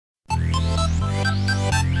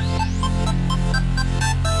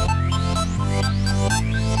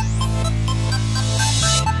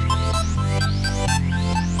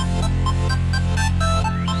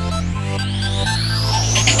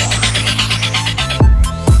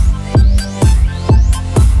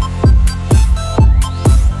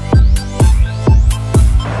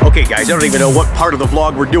guys, I don't even know what part of the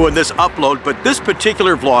vlog we're doing this upload, but this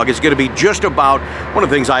particular vlog is going to be just about one of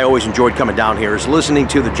the things I always enjoyed coming down here is listening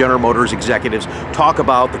to the General Motors executives talk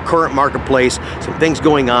about the current marketplace, some things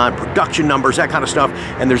going on, production numbers, that kind of stuff.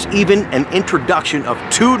 And there's even an introduction of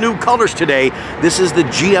 2 new colors today. This is the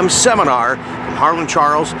GM seminar from Harlan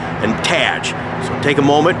Charles and Taj. So take a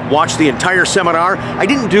moment, watch the entire seminar. I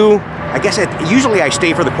didn't do, I guess usually I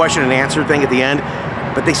stay for the question and answer thing at the end,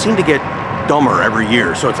 but they seem to get dumber every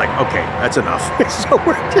year, so it's like, okay, that's enough. So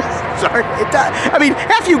we're just, sorry. I mean,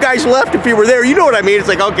 half you guys left if you were there, you know what I mean? It's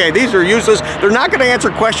like, okay, these are useless. They're not gonna answer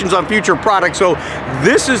questions on future products, so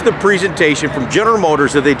this is the presentation from General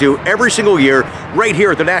Motors that they do every single year right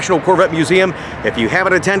here at the National Corvette Museum. If you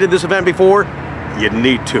haven't attended this event before, you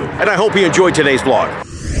need to. And I hope you enjoyed today's vlog.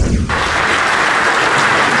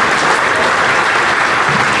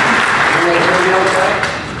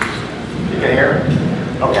 You can hear?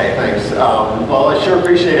 Okay, thanks. Well, I sure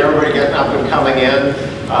appreciate everybody getting up and coming in.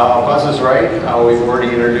 Buzz is right. We've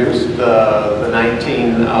already introduced the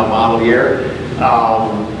 19 model year.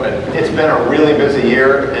 But it's been a really busy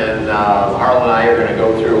year, and Harlan and I are going to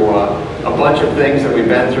go through a bunch of things that we've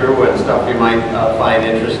been through and stuff you might find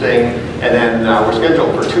interesting. And then we're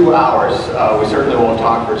scheduled for 2 hours. We certainly won't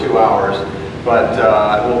talk for 2 hours, but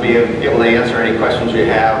we'll be able to answer any questions you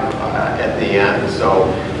have at the end. So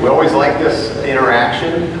we always like this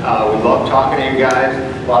interaction. We love talking to you guys.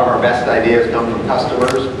 A lot of our best ideas come from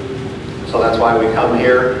customers. So that's why we come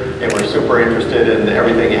here, and we're super interested in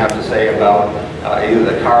everything you have to say about either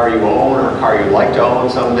the car you own or a car you'd like to own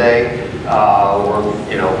someday. Or,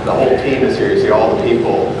 you know, the whole team is here. You see all the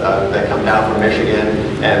people that come down from Michigan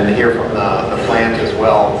and hear from the plant as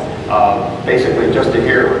well. Basically just to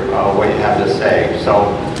hear what you have to say. So,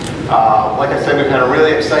 like I said, we've had a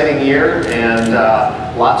really exciting year and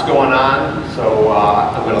lots going on. So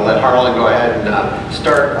I'm going to let Harlan go ahead and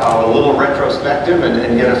start a little retrospective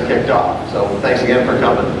and get us kicked off. So thanks again for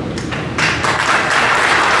coming.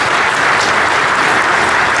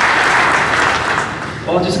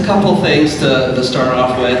 Well, just a couple things to start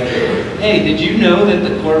off with. Hey, did you know that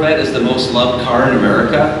the Corvette is the most loved car in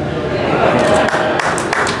America?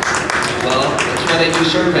 They do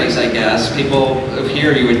surveys, I guess. People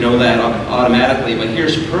here, you would know that automatically, but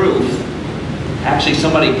here's proof. Actually,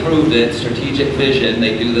 somebody proved it, Strategic Vision,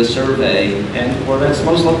 they do the survey, and Corvette's the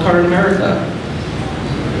most loved car in America.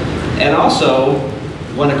 And also,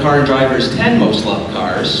 one of Car and Driver's 10 most loved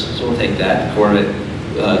cars, so we'll take that, Corvette,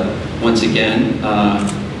 once again,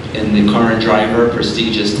 in the Car and Driver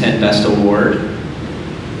prestigious 10 Best Award.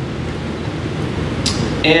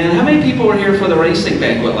 And how many people were here for the racing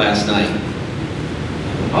banquet last night?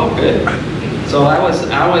 Oh, good. So I was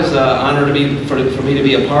honored for me to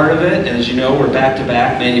be a part of it. And as you know, we're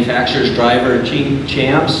back-to-back manufacturers, driver,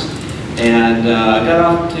 champs, and got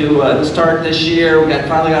off to the start this year. We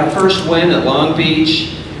finally got our first win at Long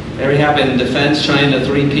Beach. There we have in defense, trying to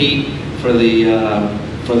three-peat for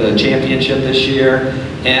the championship this year.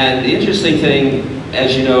 And the interesting thing,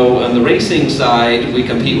 as you know, on the racing side, we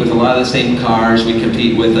compete with a lot of the same cars we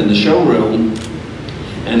compete with in the showroom.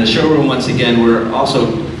 And the showroom, once again, we're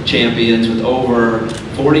also champions with over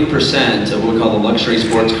 40% of what we call the luxury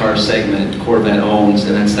sports car segment Corvette owns,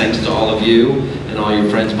 and that's thanks to all of you and all your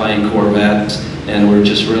friends buying Corvettes. And we're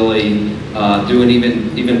just really doing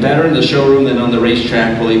even better in the showroom than on the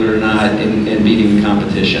racetrack, believe it or not, in beating the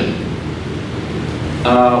competition.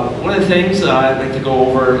 One of the things I'd like to go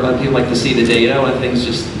over, people like to see the data. One of the things,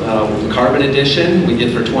 just the Carbon Edition we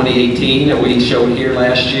did for 2018 that we showed here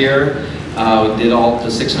last year. We did all the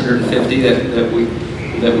 650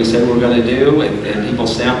 that we said we were going to do, and people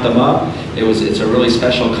snapped them up. It's a really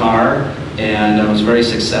special car, and it was a very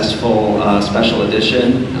successful special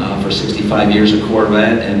edition for 65 years of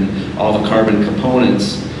Corvette and all the carbon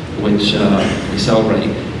components which we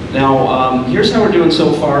celebrate. Now, here's how we're doing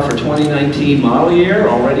so far for 2019 model year.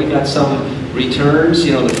 Already got some returns.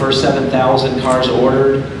 You know, the first 7,000 cars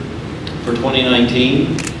ordered for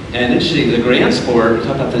 2019. And interesting, the Grand Sport, we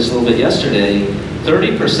talked about this a little bit yesterday,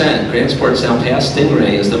 30%, Grand Sport's now past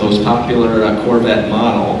Stingray is the most popular Corvette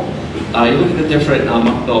model. You look at the different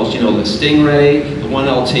models, you know, the Stingray, the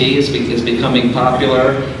 1LT is becoming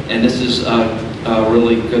popular, and this is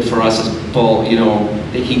really good for us as people, you know,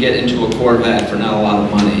 they can get into a Corvette for not a lot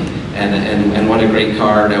of money. And what a great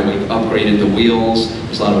car. Now we've upgraded the wheels,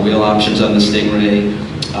 there's a lot of wheel options on the Stingray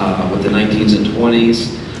with the 19s and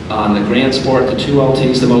 20s. On the Grand Sport, the 2LT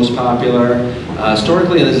is the most popular.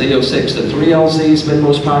 Historically, in the Z06, the 3LZ has been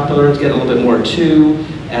most popular. It's getting a little bit more too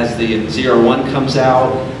as the ZR1 comes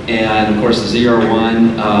out. And of course, the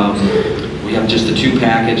ZR1, we have just the 2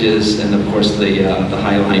 packages, and of course, the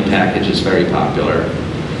Highline package is very popular.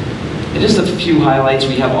 And just a few highlights,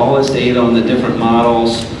 we have all this data on the different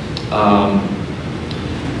models.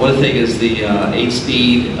 One thing is the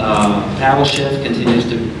 8-speed paddle shift continues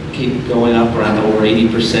to keep going up around over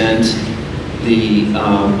 80%. The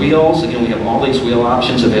wheels, again, we have all these wheel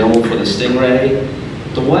options available for the Stingray.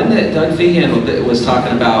 The one that Doug Feehan was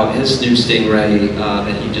talking about, his new Stingray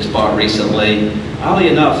that he just bought recently, oddly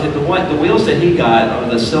enough, the wheels that he got are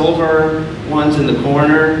the silver ones in the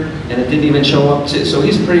corner, and it didn't even show up to, so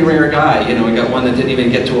he's a pretty rare guy. You know, we got one that didn't even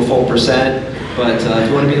get to a full %, but if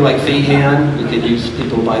you want to be like Feehan, we could use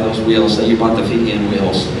people who buy those wheels, so you bought the Feehan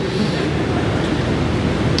wheels.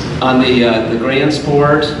 On the Grand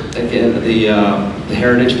Sport, again, the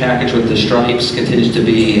Heritage package with the stripes continues to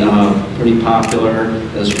be pretty popular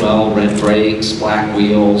as well. Red brakes, black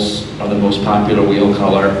wheels are the most popular wheel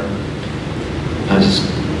color. I just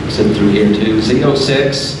zip through here too.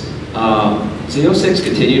 Z06. Z06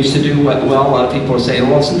 continues to do well. A lot of people are saying,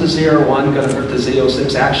 well, isn't the ZR1 going to hurt the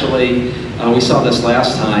Z06? Actually, we saw this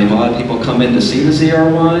last time. A lot of people come in to see the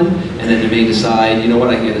ZR1, and then they may decide, you know what,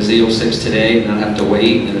 I can get a Z06 today and not have to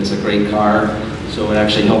wait, and it's a great car. So it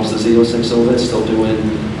actually helps the Z06 a little bit, still doing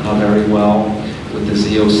very well with the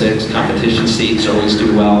Z06. Competition seats always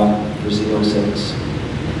do well for Z06.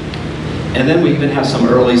 And then we even have some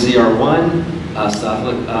early ZR1 stuff.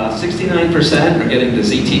 69% are getting the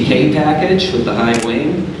ZTK package with the high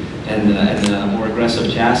wing and the more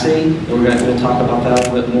aggressive chassis. And we'll talk about that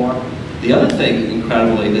a little bit more. The other thing,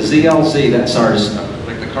 incredibly, the ZLZ, that's ours,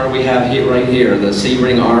 like the car we have here, right here, the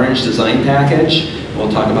C-Ring Orange design package.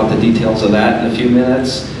 We'll talk about the details of that in a few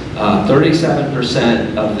minutes.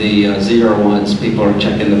 37% of the ZR1s, people are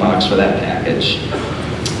checking the box for that package.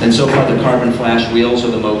 And so far, the carbon flash wheels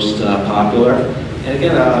are the most popular. And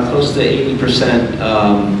again, close to 80%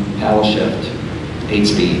 paddle shift,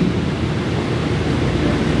 8-speed.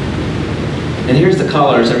 And here's the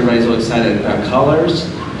colors. Everybody's so excited about colors.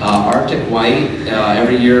 Arctic White,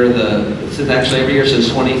 every year every year since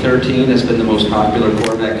 2013 has been the most popular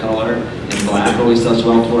Corvette color. And black always does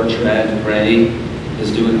well towards red. Gray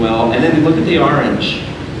is doing well. And then we look at the orange,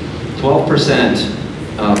 12%.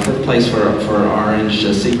 Fifth place for orange,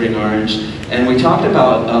 Sebring orange. And we talked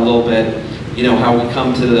about a little bit, you know, how we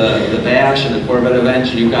come to the bash and the Corvette event,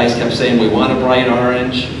 and you guys kept saying we want a bright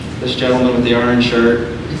orange. This gentleman with the orange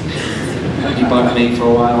shirt, he bugged me for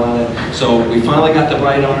a while on it. So we finally got the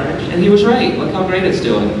bright orange, and he was right. Look how great it's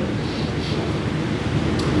doing.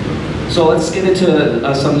 So let's get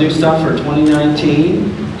into some new stuff for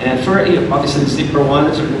 2019. And for, obviously the ZR1,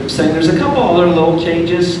 as we're saying, there's a couple other little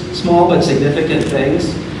changes, small but significant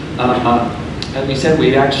things. As we said,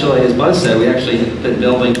 we actually, as Buzz said, we actually have been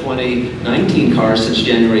building 2019 cars since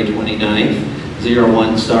January 29th.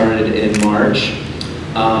 ZR1 started in March.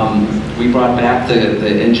 We brought back the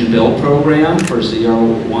engine build program for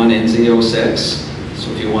ZR1 and Z06. So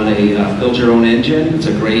if you want to build your own engine, it's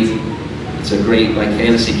a great like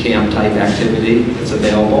fantasy camp type activity that's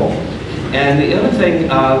available. And the other thing,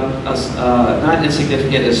 not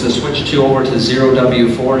insignificant, is the switch over to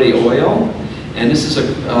 0W40 oil. And this is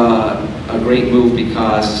a great move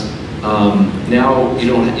because now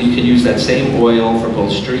you can use that same oil for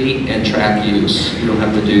both street and track use. You don't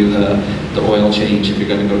have to do the oil change if you're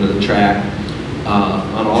going to go to the track.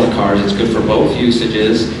 On all the cars, it's good for both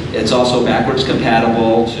usages. It's also backwards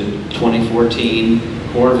compatible to 2014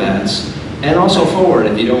 Corvettes. And also forward,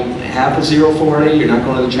 if you don't have a 040, you're not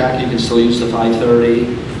going to the track, you can still use the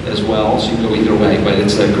 530 as well, so you can go either way. But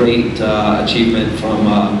it's a great achievement from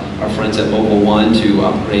our friends at Mobil 1 to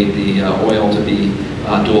upgrade the oil to be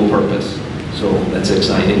dual purpose. So that's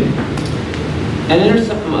exciting. And there's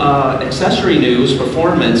some accessory news,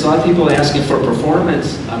 performance. A lot of people are asking for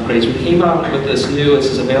performance upgrades. We came out with this new, this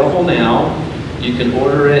is available now. You can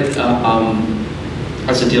order it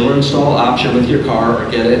as a dealer install option with your car or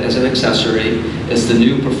get it as an accessory. It's the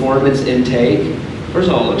new performance intake. First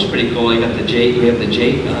of all, it looks pretty cool. You got the J, we have the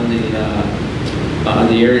J on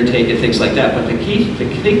the air intake and things like that. But the key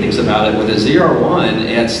things about it, with a ZR1,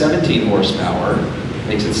 it adds 17 horsepower,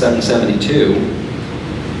 makes it 772,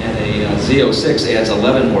 and a Z06 adds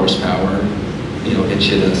 11 horsepower, you know, gets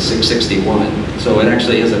you to 661. So it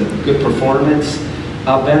actually has a good performance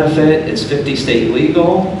benefit. It's 50 state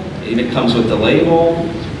legal. It even comes with the label.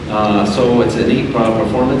 So it's a neat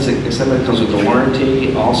performance, except it comes with the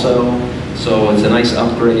warranty also. So it's a nice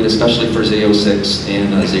upgrade, especially for Z06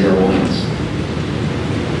 and ZR1s.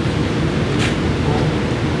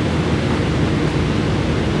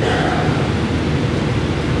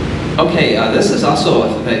 Okay, this is also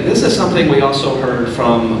a thing. This is something we also heard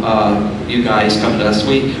from you guys coming to us.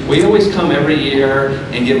 We always come every year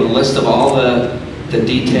and give a list of all the the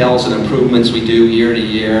details and improvements we do year to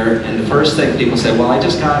year. And the first thing people say, well, I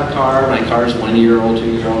just got a car, my car's 1 year old, 2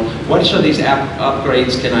 year old. What are these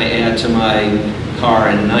upgrades can I add to my car?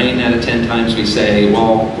 And 9 out of 10 times we say,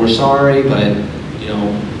 well, we're sorry, but you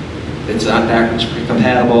know, it's not backwards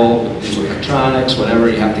compatible, with electronics, whatever,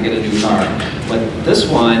 you have to get a new car. But this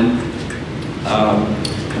one,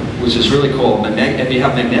 which is really cool, if you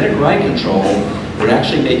have magnetic ride control, we're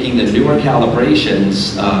actually making the newer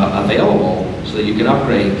calibrations available so that you can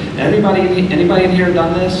upgrade. Anybody in here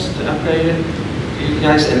done this to upgrade it? You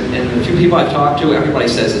guys, and the few people I've talked to, everybody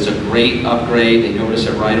says it's a great upgrade. They notice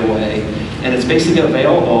it right away, and it's basically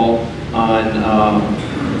available on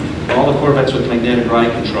all the Corvettes with magnetic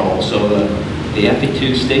ride control. So the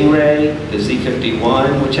FE2 Stingray, the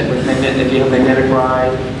Z51, which if you have magnetic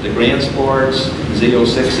ride, the Grand Sports, the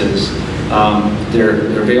Z06s.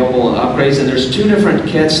 They're available in upgrades, and there's 2 different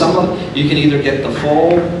kits. You can either get the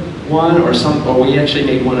full one, or we actually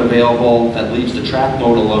made one available that leaves the track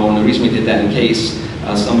mode alone. The reason we did that in case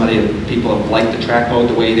people have liked the track mode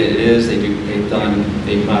the way that it is. They've done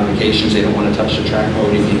modifications. They don't want to touch the track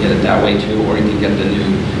mode. You can get it that way too, or you can get the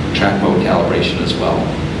new track mode calibration as well.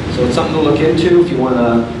 So it's something to look into if you want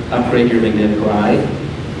to upgrade your magnetic ride.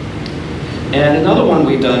 And another one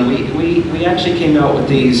we've done, we actually came out with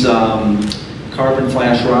these carbon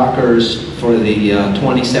flash rockers for the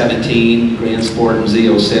 2017 Grand Sport and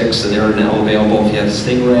Z06, and they're now available if you have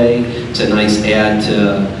Stingray. It's a nice add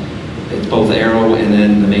to it's both aero, and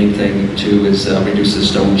then the main thing too is reduces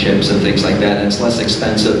stone chips and things like that. And it's less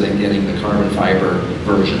expensive than getting the carbon fiber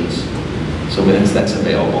versions. So that's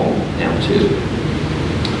available now too.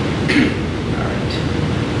 All right.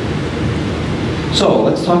 So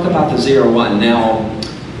let's talk about the ZR1. Now,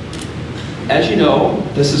 as you know,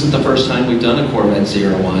 this isn't the first time we've done a Corvette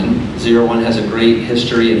ZR1. ZR1 has a great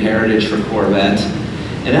history and heritage for Corvette.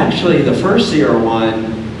 And actually, the first ZR1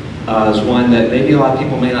 is one that maybe a lot of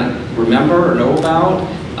people may not remember or know about.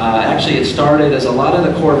 Actually, it started as a lot of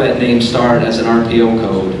the Corvette names start as an RPO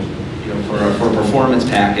code, you know, for a performance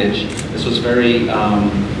package. This was a very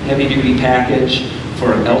heavy-duty package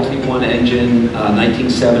for an LT1 engine,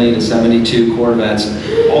 1970 to 72 Corvettes.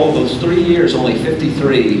 All of those 3 years, only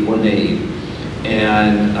 53 were made,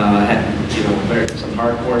 and had some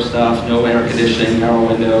hardcore stuff. No air conditioning, power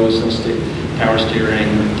windows, no power steering,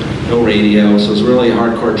 no radio. So it was really a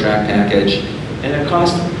hardcore track package, and it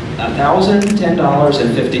cost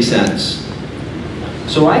 $1,010.50.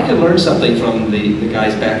 So I could learn something from the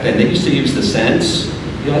guys back then. They used to use the cents.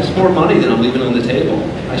 You know, that's more money than I'm leaving on the table.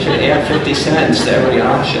 I should add 50 cents to every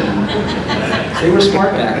option. They were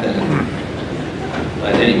smart back then.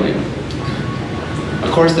 But anyway,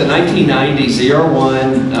 of course, the 1990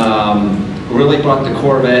 ZR1 really brought the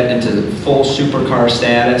Corvette into full supercar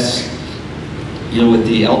status. You know, with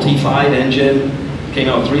the LT5 engine, came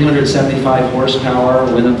out 375 horsepower,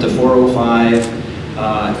 went up to 405.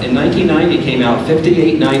 In 1990, came out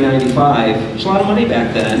 58,995. There's a lot of money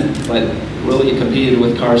back then, but really it competed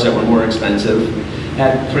with cars that were more expensive.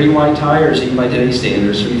 Had pretty wide tires, even by today's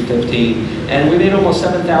standards, 315. And we made almost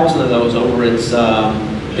 7,000 of those over its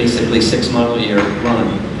basically 6 model year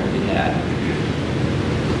run that we had.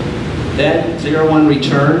 Then ZR1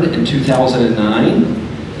 returned in 2009.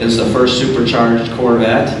 It was the first supercharged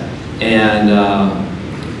Corvette, and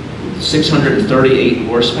 638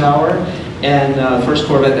 horsepower. And first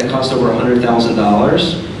Corvette that cost over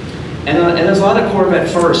 $100,000. And there's a lot of Corvette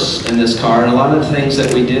firsts in this car, and a lot of the things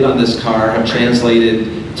that we did on this car have translated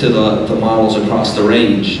to the models across the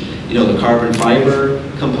range. You know, the carbon fiber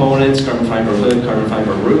components, carbon fiber hood, carbon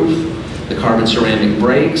fiber roof, the carbon ceramic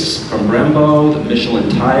brakes from Brembo, the Michelin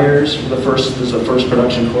tires for this is the first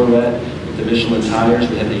production Corvette with the Michelin tires.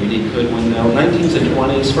 We had the unique hood window, 19s and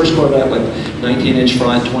 20s, first Corvette with 19-inch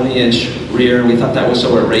front, 20-inch rear. We thought that was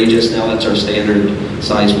so outrageous. Now that's our standard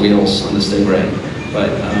size wheels on the Stingray. But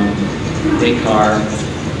great car,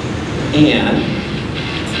 and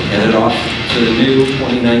headed off to the new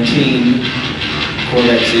 2019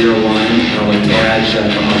 Corvette ZR1. I'll let Taj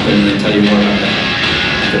come up and tell you more about that.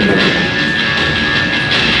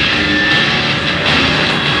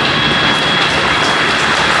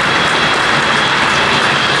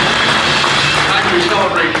 Tonight we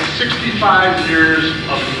celebrate 65 years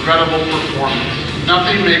of incredible performance.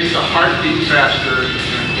 Nothing makes the heart beat faster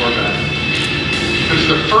than a Corvette. Since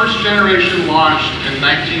the first generation launched in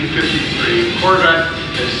 1953, Corvette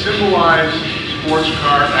has symbolized sports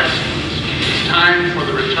car excellence. It's time for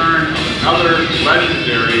the return of another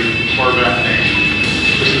legendary Corvette name.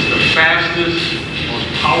 This is the fastest, most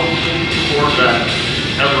powerful Corvette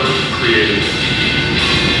ever created.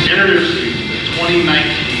 Introducing the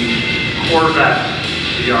 2019 Corvette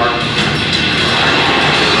ZR1.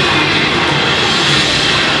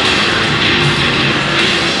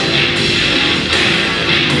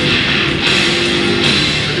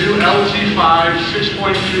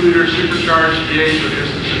 6.2-liter supercharged V8 with an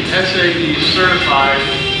SAE certified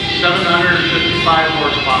 755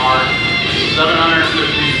 horsepower,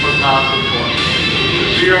 750 foot-pounds of torque. The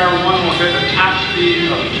ZR1 will hit a top speed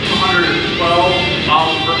of 212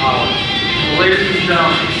 miles per hour. So ladies and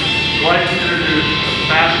gentlemen, I'd like to introduce the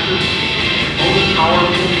fastest, most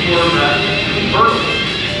powerful Corvette convertible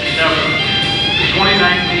ever, the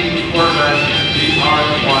 2019 Corvette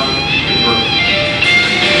ZR1 convertible.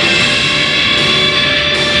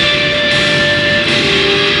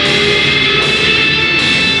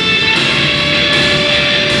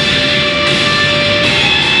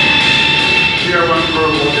 ZR1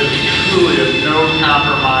 convertible is truly a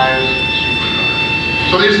no-compromise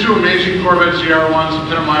supercar. So these two amazing Corvette ZR1s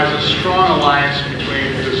epitomize a strong alliance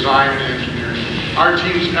between design and engineering. Our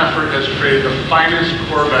team's effort has created the finest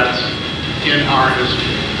Corvettes in our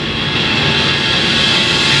history.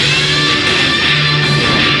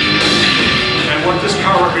 And what this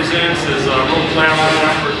car represents is a real collaborative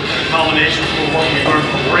effort, a combination of what we learned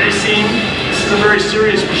from racing. This is a very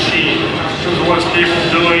serious machine in terms of what it's capable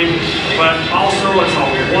of doing, but also it's a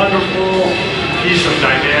wonderful piece of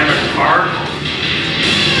dynamic art.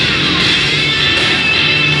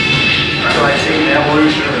 So I've seen the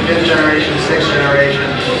evolution of the 5th generation, 6th generation,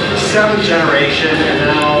 the 7th generation,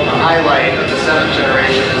 and now the highlight of the 7th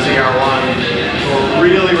generation, the ZR1. We're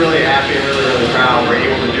really, really happy and really, really proud we're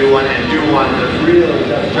able to do one and do one that really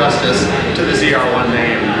does justice to the ZR1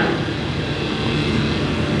 name.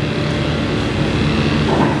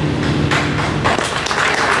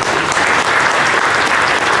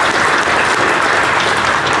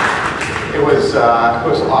 It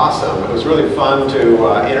was awesome. It was really fun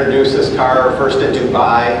to introduce this car first in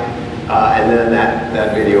Dubai, and then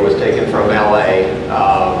that video was taken from LA.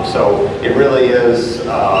 So it really is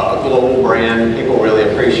a global brand. People really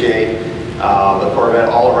appreciate the Corvette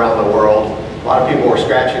all around the world. A lot of people were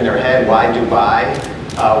scratching their head, why Dubai?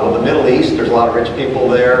 Well, the Middle East, there's a lot of rich people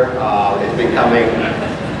there. It's becoming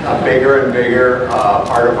a bigger and bigger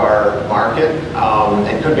part of our market.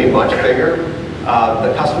 It could be much bigger.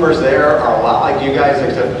 The customers there are a lot like you guys,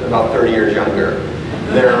 except about 30 years younger.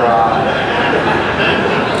 They're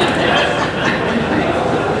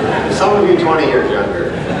some of you 20 years younger.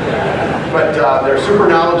 But they're super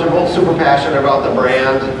knowledgeable, super passionate about the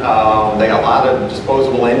brand. They got a lot of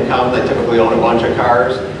disposable income. They typically own a bunch of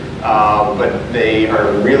cars. But they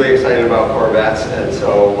are really excited about Corvettes, and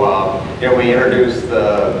so you know, we introduced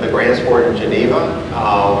the Grand Sport in Geneva.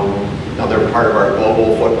 Now they're part of our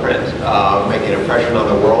global footprint, making an impression on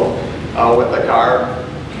the world with the car.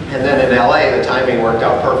 And then in LA, the timing worked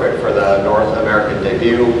out perfect for the North American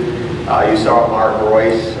debut. You saw Mark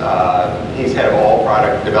Royce. He's head of all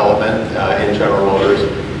product development in General Motors.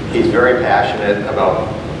 He's very passionate about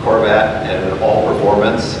Corvette and all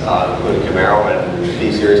performance, including Camaro and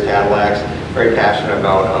B-Series Cadillacs. Very passionate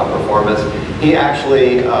about performance. He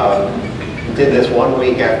actually did this 1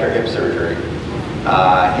 week after hip surgery.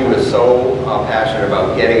 He was so passionate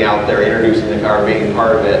about getting out there, introducing the car, being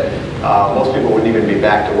part of it. Most people wouldn't even be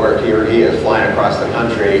back to work. Here he is flying across the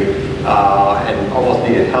country and almost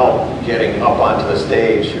needed help getting up onto the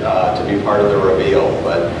stage to be part of the reveal.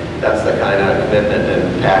 But that's the kind of commitment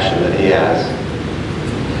and passion that he has.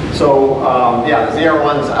 So yeah, the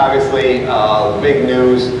ZR1's obviously big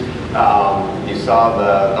news. You saw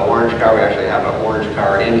the orange car. We actually have an orange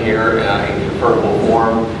car in here in convertible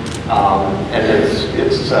form. And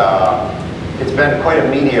it's been quite a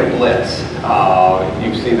media blitz.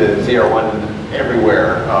 You see the ZR1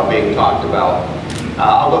 everywhere being talked about.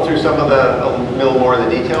 I'll go through some of a little more of the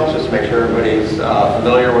details just to make sure everybody's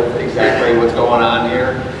familiar with exactly what's going on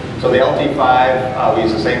here. So the LT5, we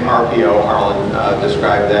use the same RPO. Harlan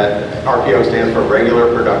described that. RPO stands for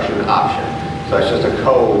regular production option. So that's just a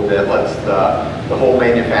code that lets the whole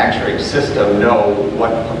manufacturing system know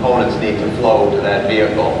what components need to flow to that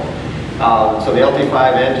vehicle. So the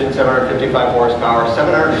LT5 engine, 755 horsepower,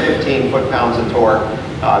 715 foot-pounds of torque.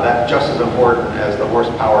 That's just as important as the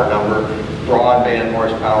horsepower number. Broadband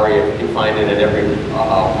horsepower, you find it in every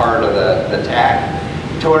part of the TAC.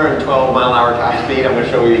 212 mile-an-hour top speed. I'm going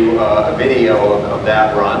to show you a video of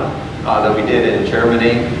that run that we did in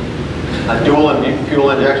Germany. Dual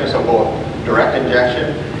fuel injection, so both direct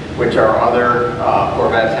injection, which our other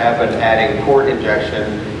Corvettes have, but adding port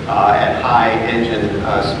injection at high engine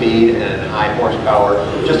speed and high horsepower.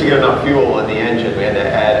 Just to get enough fuel in the engine, we had to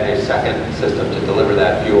add a second system to deliver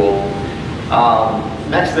that fuel.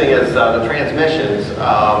 Next thing is the transmissions.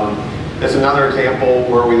 This is another example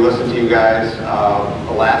where we listened to you guys,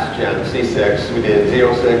 the last gen C6. We did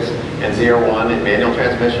Z06 and ZR1 in manual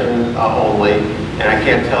transmission only. And I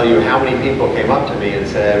can't tell you how many people came up to me and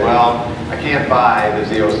said, well, I can't buy the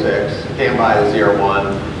Z06, I can't buy the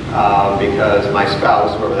ZR1 because my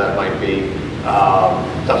spouse, whoever that might be,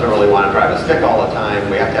 doesn't really want to drive a stick all the time.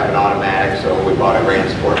 We have to have an automatic, so we bought a Grand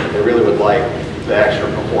Sport. But they really would like the extra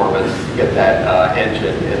performance, get that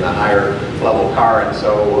engine in the higher level car. And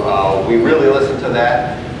so we really listened to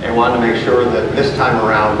that and wanted to make sure that this time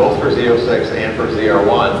around, both for Z06 and for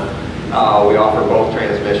ZR1, we offer both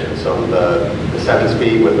transmissions. So the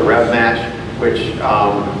 7-speed with the rev match, which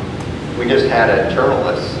we just had a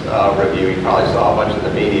journalist review. You probably saw a bunch of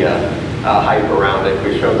the media hype around it.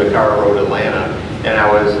 We showed the car at Road Atlanta, and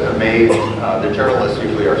I was amazed. The journalists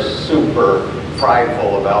usually are super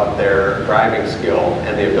prideful about their driving skill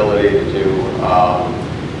and the ability to do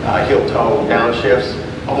heel-toe downshifts.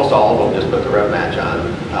 Almost all of them just put the rev match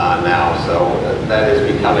on now, so that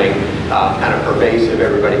is becoming kind of pervasive.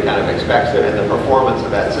 Everybody kind of expects it, and the performance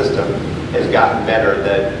of that system has gotten better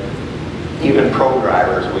that even pro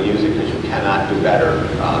drivers will use it because you cannot do better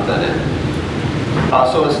than it.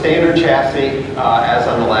 So the standard chassis, as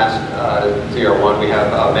on the last ZR1, we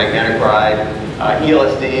have magnetic ride,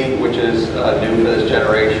 ELSD, which is new for this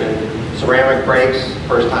generation, ceramic brakes,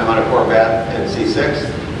 first time on a Corvette and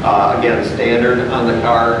C6. Again, standard on the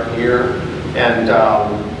car here. And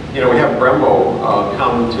you know, we have Brembo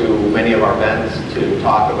come to many of our events to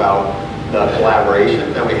talk about the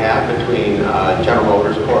collaboration that we have between General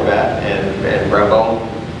Motors Corvette and Brembo.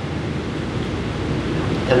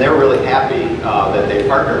 And they're really happy that they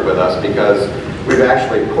partnered with us because we've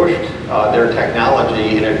actually pushed their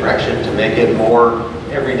technology in a direction to make it more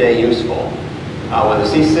everyday useful. When the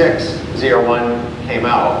C6 ZR1 came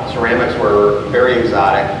out, ceramics were very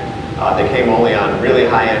exotic. They came only on really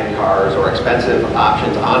high-end cars or expensive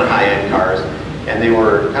options on high-end cars, and they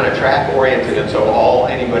were kind of track-oriented, and so all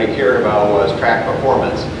anybody cared about was track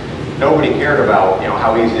performance. Nobody cared about, you know,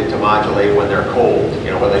 how easy to modulate when they're cold, you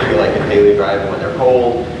know, what they feel like in daily driving when they're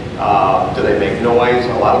cold. Do they make noise?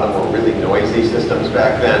 A lot of them were really noisy systems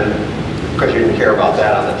back then because you didn't care about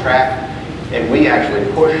that on the track. And we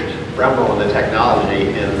actually pushed Brembo and the technology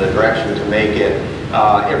in the direction to make it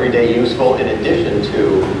everyday useful in addition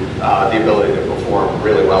to the ability to perform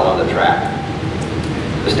really well on the track.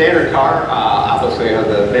 The standard car obviously have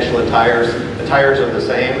the Michelin tires. The tires are the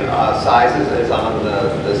same sizes as on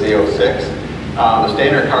the Z06. The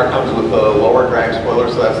standard car comes with the lower drag spoiler,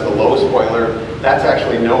 so that's the low spoiler. That's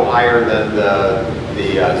actually no higher than the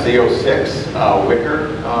Z06 wicker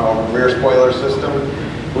rear spoiler system.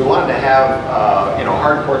 We wanted to have you know,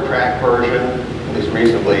 hardcore track version, at least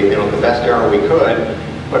reasonably, you know, the best aero we could,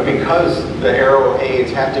 but because the aero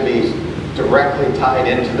aids have to be directly tied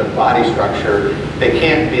into the body structure, they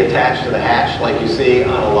can't be attached to the hatch like you see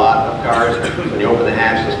on a lot of cars. When you open the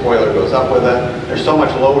hatch, the spoiler goes up with it. There's so much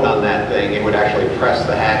load on that thing, it would actually press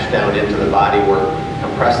the hatch down into the bodywork,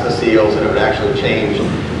 compress the seals, and it would actually change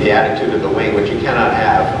the attitude of the wing, which you cannot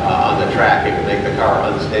have on the track. It can make the car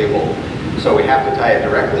unstable. So we have to tie it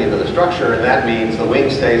directly into the structure, and that means the wing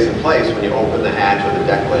stays in place when you open the hatch or the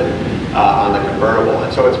deck lid on the convertible.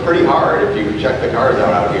 And so it's pretty hard. If you check the cars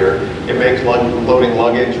out here, it makes loading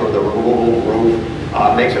luggage or the removable roof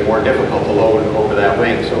makes it more difficult to load over that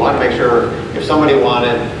wing. So we want to make sure if somebody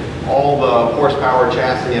wanted all the horsepower,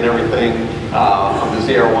 chassis, and everything of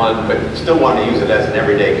the ZR1, but still wanted to use it as an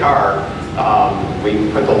everyday car,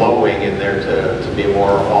 we put the low wing in there to be a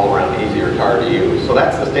more all-around easier car to use. So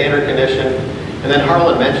that's the standard condition. And then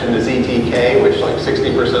Harlan mentioned the ZTK, which like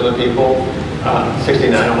 60% of the people,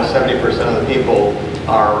 69, almost 70% of the people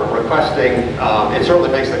are requesting. It certainly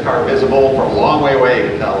makes the car visible from a long way away. You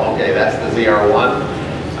can tell, okay, that's the ZR1.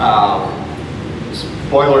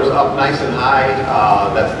 Spoilers up nice and high.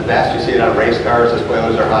 That's the best. You see it on race cars. The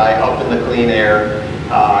spoilers are high, up in the clean air.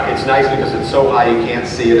 It's nice because it's so high you can't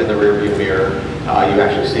see it in the rearview mirror. You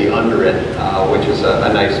actually see under it, which is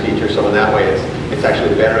a nice feature. So in that way, it's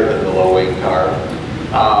actually better than the low-wing car.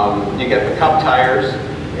 You get the cup tires,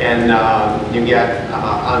 and you get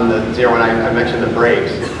on the ZR1. I mentioned the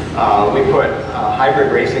brakes. We put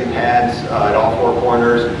hybrid racing pads at all four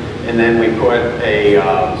corners, and then we put a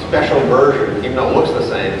special version. Even though it looks the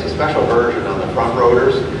same, it's a special version on the front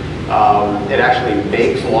rotors. It actually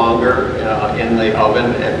bakes longer in the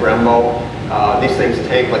oven at Brembo. These things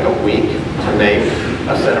take like a week to make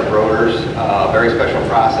a set of rotors, very special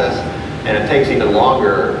process, and it takes even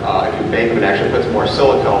longer if you bake them. It actually puts more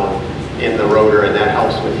silicone in the rotor, and that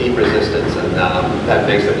helps with heat resistance, and that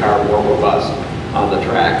makes the car more robust on the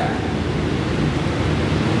track.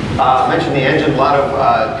 I mentioned the engine, a lot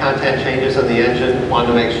of content changes in the engine. Wanted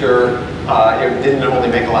to make sure it didn't only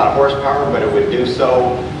make a lot of horsepower, but it would do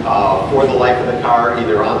so for the life of the car,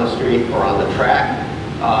 either on the street or on the track.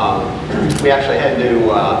 We actually had to,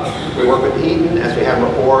 we worked with Eaton as we have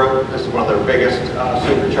before. This is one of their biggest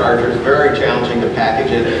superchargers. Very challenging to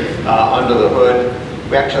package it under the hood.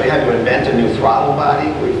 We actually had to invent a new throttle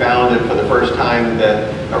body. We found that for the first time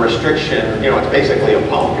that a restriction, it's basically a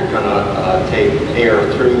pump. You're trying to take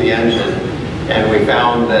air through the engine. And we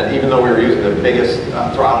found that even though we were using the biggest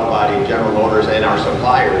throttle body General Motors and our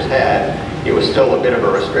suppliers had, it was still a bit of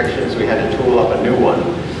a restriction, so we had to tool up a new one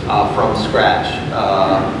from scratch.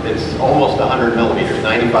 It's almost 100 millimeters,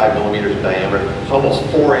 95 millimeters in diameter. It's almost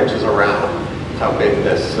 4 inches around. That's how big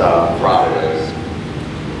this throttle is.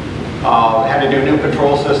 Had to do new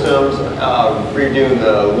control systems, redo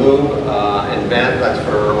the lube and vent. That's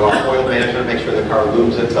for oil management, make sure the car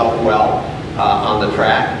lubes itself well on the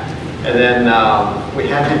track. And then we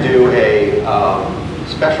had to do a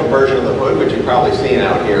special version of the hood, which you've probably seen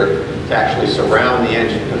out here, to actually surround the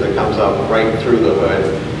engine because it comes up right through the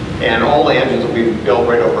hood. And all the engines will be built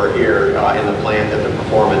right over here in the plant at the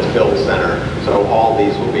Performance Build Center. So all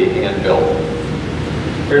these will be hand-built.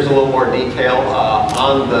 Here's a little more detail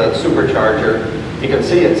on the supercharger. You can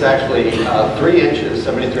see it's actually 3 inches,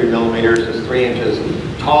 73 millimeters is 3 inches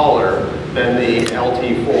taller than the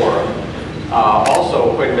LT4.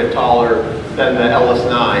 Also quite a bit taller than the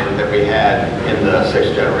LS9 that we had in the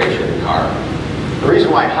 6th generation car. The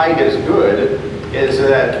reason why height is good is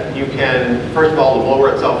that you can, first of all, the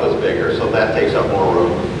blower itself is bigger, so that takes up more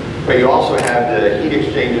room. But you also have the heat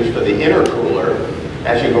exchangers for the intercooler.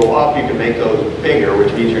 As you go up, you can make those bigger,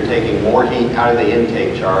 which means you're taking more heat out of the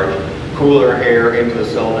intake charge. Cooler air into the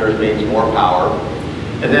cylinders means more power.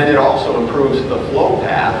 And then it also improves the flow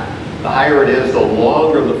path. The higher it is, the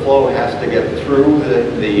longer the flow has to get through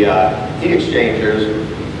the heat exchangers,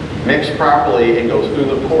 mix properly, and go through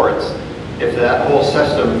the ports. If that whole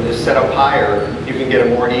system is set up higher, you can get a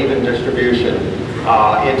more even distribution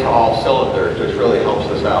into all cylinders, which really helps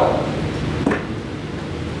us out.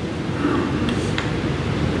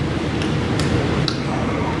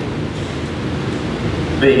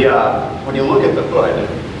 When you look at the hood,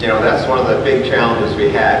 that's one of the big challenges we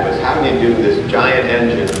had, was how do you do this giant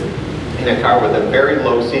engine in a car with a very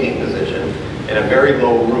low seating position and a very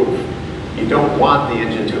low roof. You don't want the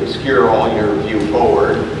engine to obscure all your view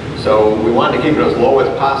forward, so we wanted to keep it as low as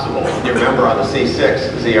possible. You remember on the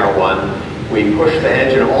C6 ZR1, we pushed the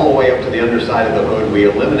engine all the way up to the underside of the hood. We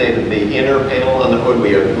eliminated the inner panel on the hood,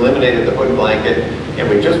 we eliminated the hood blanket, and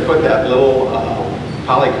we just put that little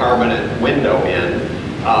polycarbonate window in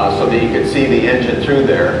so that you could see the engine through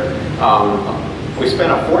there. We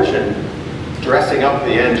spent a fortune dressing up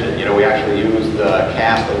the engine. We actually used the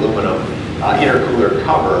cast aluminum intercooler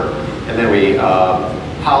cover, and then we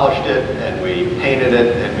polished it, and we painted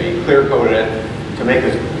it, and we clear coated it to make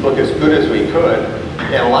it look as good as we could.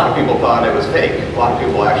 And a lot of people thought it was fake. A lot of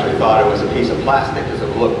people actually thought it was a piece of plastic because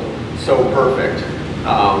it looked so perfect.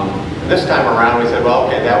 This time around we said, well,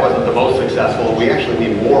 okay, that wasn't the most successful. We actually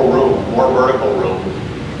need more room, more vertical room.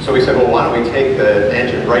 So we said, well, why don't we take the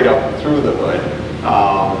engine right up through the hood?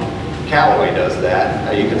 Callaway does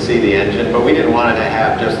that. You can see the engine, but we didn't want it to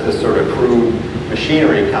have just this sort of crude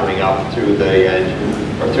machinery coming up through the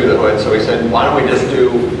engine or through the hood. So we said, why don't we just do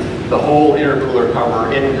the whole intercooler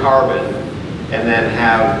cover in carbon, and then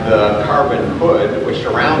have the carbon hood, which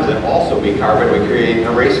surrounds it, also be carbon. We create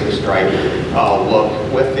a racing stripe look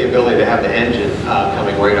with the ability to have the engine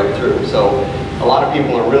coming right up through. So a lot of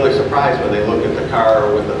people are really surprised when they look at the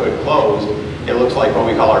car with the hood closed. It looks like what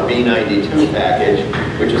we call our B92 package,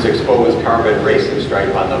 which is exposed carbon racing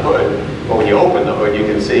stripe on the hood. But when you open the hood, you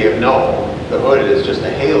can see, no, the hood is just a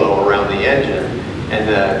halo around the engine, and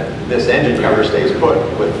this engine cover stays put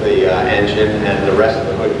with the engine, and the rest of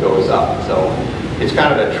the hood goes up. So it's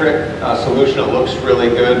kind of a trick solution. It looks really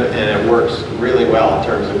good, and it works really well in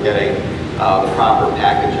terms of getting the proper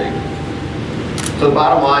packaging. So the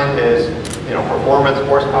bottom line is, performance,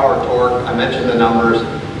 horsepower, torque. I mentioned the numbers.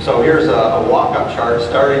 So here's a walk-up chart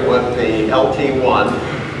starting with the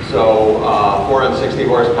LT1. So 460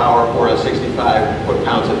 horsepower, 465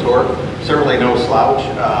 foot-pounds of torque. Certainly no slouch.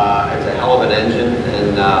 It's a hell of an engine,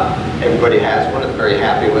 and everybody has one. Is very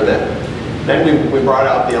happy with it. Then we brought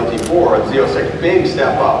out the LT4, the Z06, big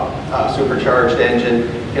step up, supercharged engine.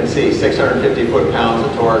 You can see 650 foot-pounds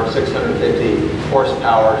of torque, 650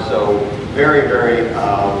 horsepower. So very, very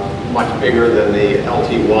much bigger than the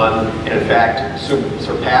LT1, and in fact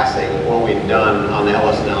surpassing what we've done on the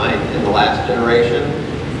LS9 in the last generation.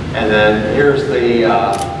 And then here's the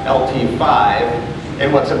LT5,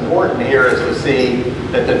 and what's important here is to see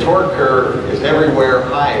that the torque curve is everywhere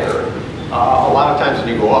higher. A lot of times when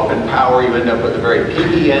you go up in power, you end up with a very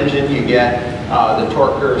peaky engine. You get The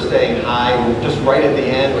torque curve staying high just right at the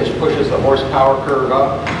end, which pushes the horsepower curve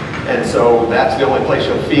up. And so that's the only place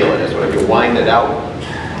you'll feel it, is when you wind it out.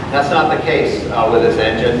 That's not the case with this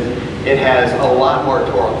engine. It has a lot more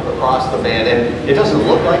torque across the band, and it doesn't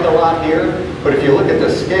look like a lot here, but if you look at the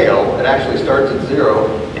scale, it actually starts at 0,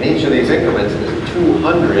 and each of these increments is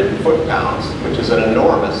 200 foot-pounds, which is an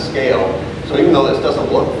enormous scale. So even though this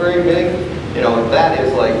doesn't look very big, you know, that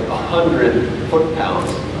is like 100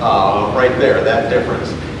 foot-pounds right there, that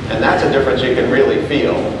difference. And that's a difference you can really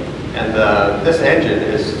feel. And this engine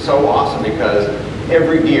is so awesome because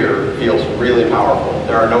every gear feels really powerful.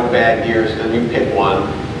 There are no bad gears, and you pick one,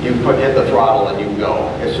 you hit the throttle and you go.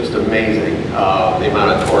 It's just amazing the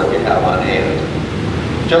amount of torque you have on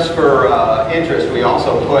hand. Just for interest, we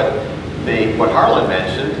also put what Harlan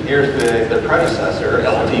mentioned. Here's the predecessor,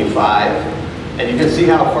 LT5, and you can see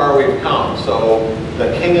how far we've come. So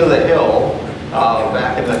the king of the hill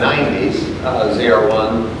back in the 90s,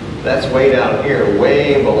 ZR1, that's way down here,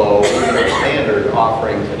 way below the standard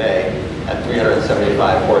offering today at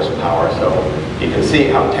 375 horsepower. So you can see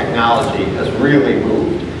how technology has really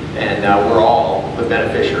moved. And we're all the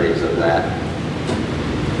beneficiaries of that.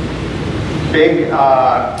 Big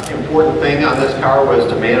important thing on this car was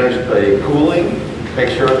to manage the cooling, make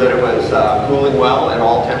sure that it was cooling well at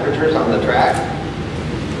all temperatures on the track.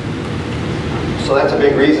 So that's a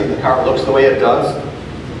big reason the car looks the way it does.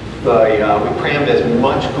 We crammed as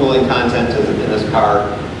much cooling content in this car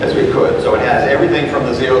as we could. So it has everything from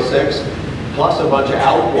the Z06 plus a bunch of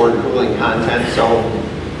outboard cooling content. So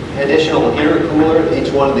additional intercooler.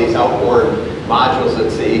 Each one of these outboard modules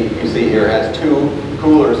that you see here has 2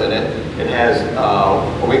 coolers in it. It has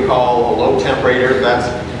what we call a low temp radiator. That's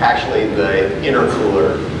actually the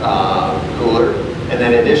intercooler cooler, and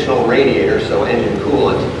then additional radiators, so engine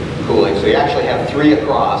cooling. So you actually have 3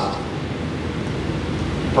 across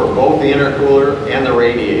for both the intercooler and the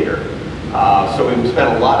radiator. So we've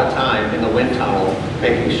spent a lot of time in the wind tunnel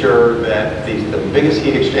making sure that the biggest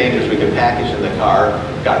heat exchangers we could package in the car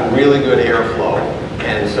got really good airflow.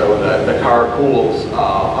 And so the car cools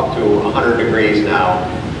up to 100 degrees now.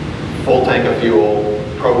 Full tank of fuel,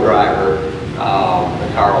 pro driver,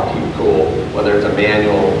 the car will keep cool, whether it's a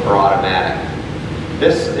manual or automatic.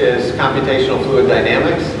 This is computational fluid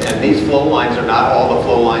dynamics, and these flow lines are not all the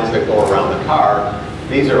flow lines that go around the car.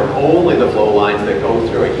 These are only the flow lines that go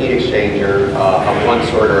through a heat exchanger of one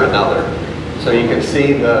sort or another. So you can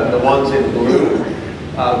see the ones in blue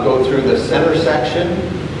go through the center section,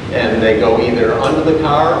 and they go either under the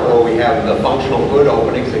car, or we have the functional hood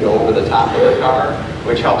openings that go over the top of the car,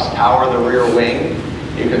 which helps power the rear wing.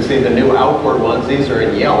 You can see the new outboard ones. These are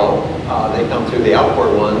in yellow. They come through the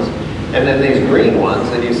outboard ones. And then these green ones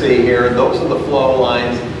that you see here, those are the flow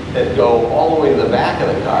lines that go all the way to the back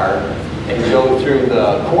of the car and go through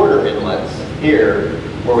the quarter inlets here,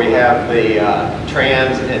 where we have the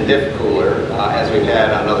trans and diff cooler as we've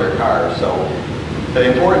had on other cars. So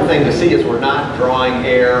the important thing to see is we're not drawing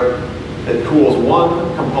air that cools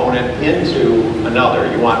one component into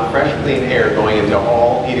another. You want fresh, clean air going into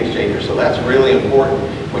all heat exchangers. So that's really important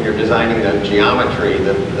when you're designing the geometry,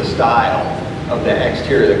 the style of the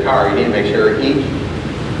exterior of the car. You need to make sure each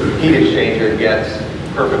heat exchanger gets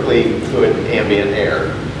perfectly good ambient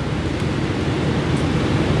air.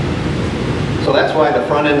 So that's why the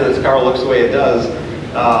front end of this car looks the way it does.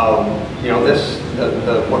 You know,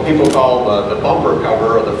 what people call the bumper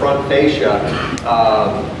cover or the front fascia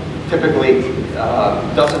typically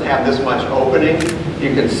doesn't have this much opening.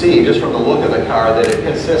 You can see just from the look of the car that it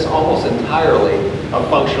consists almost entirely of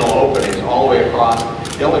functional openings all the way across.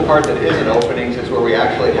 The only part that isn't openings is where we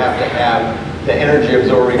actually have to have the energy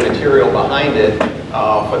absorbing material behind it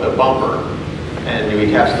for the bumper. And we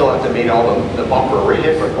still have to meet all the bumper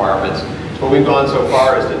hit requirements. But we've gone so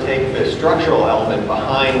far as to take the structural element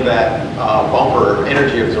behind that bumper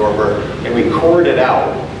energy absorber, and we cored it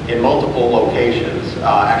out in multiple locations,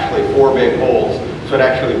 actually 4 big holes, so it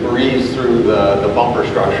actually breathes through the bumper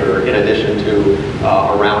structure in addition to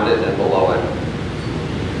around it and below it.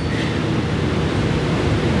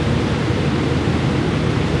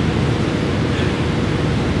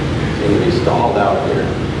 Seem to be stalled out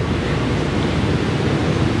here.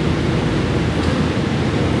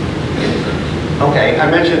 Okay, I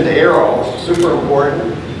mentioned aero, super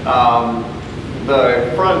important.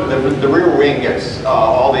 The front, the rear wing gets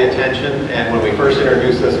all the attention, and when we first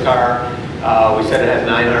introduced this car, we said it has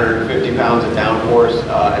 950 pounds of downforce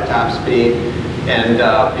at top speed, and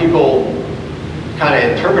people kind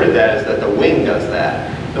of interpreted that as that the wing does that.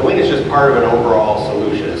 The wing is just part of an overall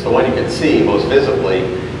solution. It's the one you can see most visibly,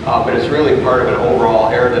 but it's really part of an overall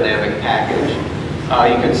aerodynamic package.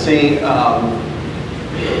 You can see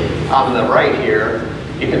On the right here,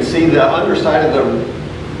 you can see the underside of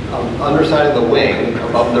the wing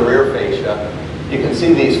above the rear fascia. You can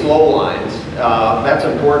see these flow lines. That's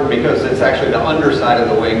important because it's actually the underside of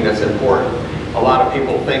the wing that's important. A lot of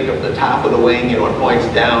people think of the top of the wing, you know, it points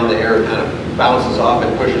down, the air kind of bounces off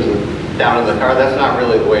and pushes it down in the car. That's not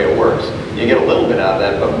really the way it works. You get a little bit out of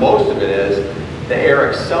that, but most of it is the air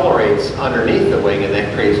accelerates underneath the wing, and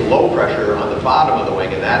that creates low pressure on the bottom of the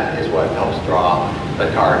wing, and that is what helps draw the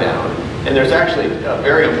car down. And there's actually a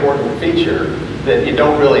very important feature that you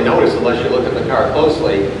don't really notice unless you look at the car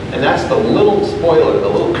closely, and that's the little spoiler, the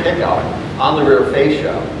little pickup on the rear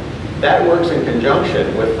fascia. That works in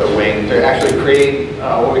conjunction with the wing to actually create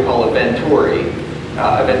what we call a venturi.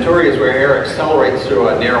 A venturi is where air accelerates through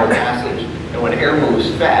a narrow passage, and when air moves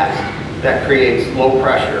fast, that creates low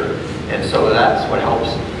pressure, and so that's what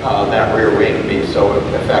helps that rear wing be so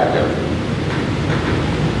effective.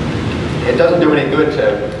 It doesn't do any good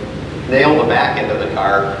to nail the back end of the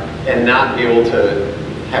car and not be able to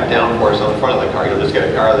have downforce on the front of the car. You'll just get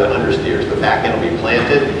a car that understeers. The back end will be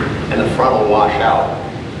planted and the front will wash out.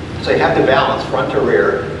 So you have to balance front to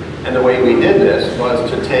rear, and the way we did this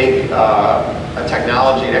was to take a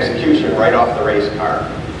technology and execution right off the race car.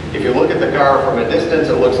 If you look at the car from a distance,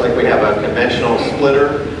 it looks like we have a conventional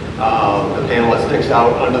splitter, the panel that sticks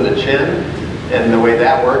out under the chin. And the way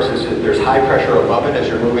that works is that there's high pressure above it as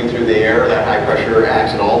you're moving through the air. That high pressure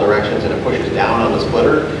acts in all directions and it pushes down on the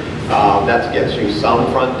splitter. That gets you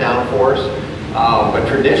some front downforce. But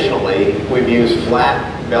traditionally, we've used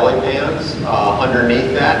flat belly pans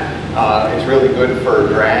underneath that. It's really good for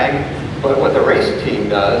drag. But what the race team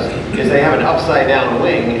does is they have an upside down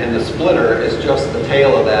wing, and the splitter is just the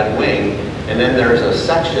tail of that wing. And then there's a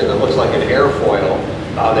section that looks like an airfoil.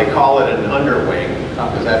 They call it an underwing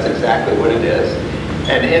because that's exactly what it is.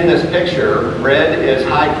 And in this picture, red is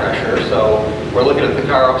high pressure, so we're looking at the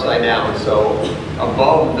car upside down. So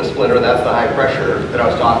above the splitter, that's the high pressure that I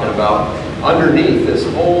was talking about. Underneath this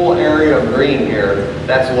whole area of green here,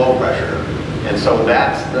 that's low pressure. And so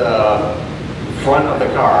that's the front of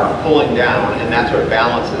the car pulling down, and that's what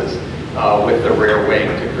balances with the rear wing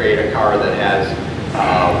to create a car that has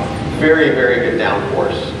very, very good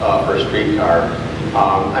downforce for a street car.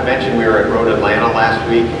 I mentioned we were at Road Atlanta last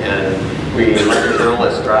week, and we let the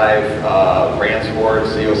journalists drive Ram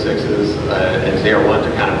Sports, CO6s, and ZR1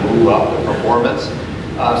 to kind of move up the performance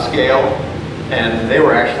scale. And they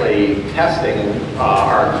were actually testing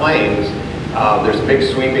our claims. There's a big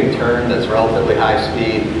sweeping turn that's relatively high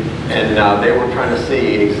speed, and they were trying to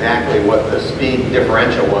see exactly what the speed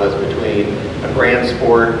differential was between a Grand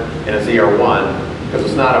Sport and a ZR1, because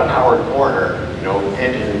it's not a powered corner. You know,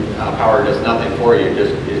 engine power does nothing for you,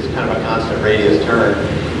 it's kind of a constant radius turn.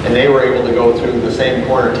 And they were able to go through the same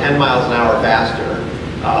corner 10 miles an hour faster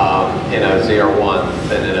in a ZR1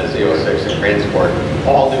 than in a Z06 and Grand Sport,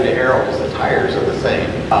 all due to aero because the tires are the same.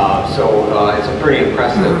 So it's a pretty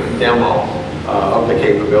impressive demo of the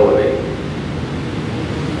capability.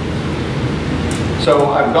 So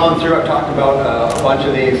I've gone through, I've talked about a bunch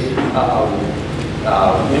of these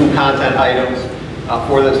new content items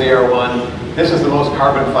for the ZR1. This is the most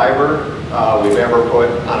carbon fiber we've ever put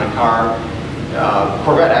on a car.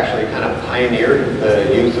 Corvette actually kind of pioneered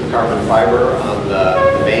the use of carbon fiber on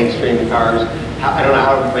the mainstream cars. I don't know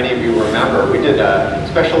how many of you remember, we did a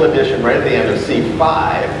special edition right at the end of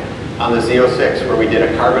C5 on the Z06 where we did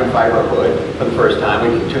a carbon fiber hood for the first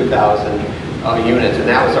time. We did 2,000 units, and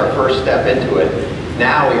that was our first step into it.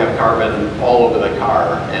 Now we have carbon all over the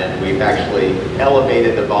car, and we've actually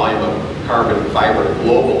elevated the volume of carbon fiber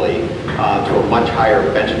globally to a much higher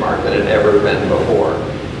benchmark than it had ever been before.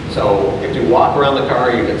 So if you walk around the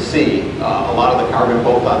car, you can see a lot of the carbon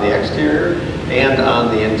both on the exterior and on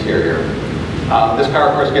the interior. This car,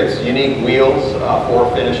 of course, gets unique wheels,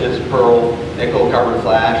 4 finishes: pearl, nickel, carbon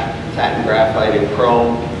flash, satin graphite, and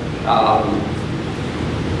chrome.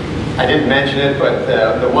 I didn't mention it, but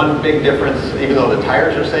the one big difference, even though the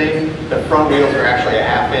tires are same, the front wheels are actually a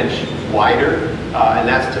 ½ inch wider, and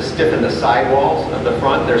that's to stiffen the sidewalls of the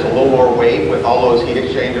front. There's a little more weight with all those heat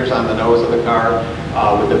exchangers on the nose of the car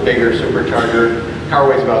with the bigger supercharger. The car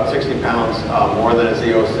weighs about 60 pounds more than a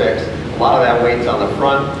Z06. A lot of that weight's on the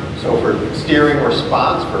front, so for steering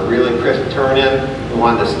response, for really crisp turn-in, we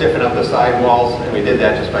wanted to stiffen up the sidewalls, and we did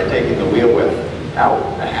that just by taking the wheel width out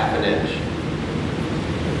a ½ inch.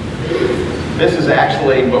 This is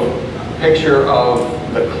actually a picture of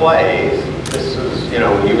the clays. This is, you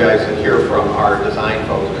know, you guys can hear from our design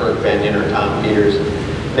folks, Kirk Benyon or Tom Peters.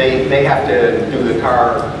 They have to do the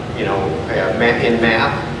car, you know, in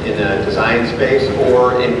math, in a design space,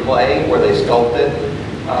 or in clay where they sculpt it.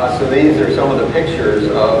 So these are some of the pictures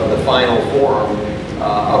of the final form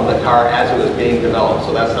of the car as it was being developed.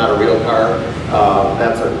 So that's not a real car.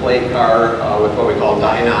 That's a plate car with what we call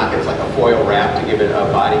dye knock. It's like a foil wrap to give it a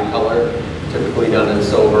body color, typically done in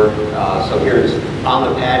silver. So here's on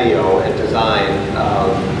the patio at design,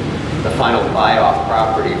 the final buy-off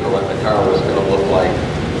property for what the car was going to look like.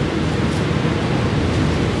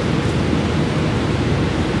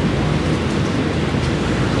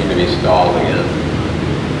 Seem to be stalled again.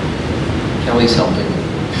 Kelly's helping.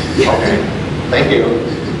 Okay, thank you.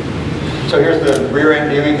 So here's the rear end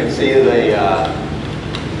view. You can see the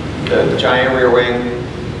giant rear wing.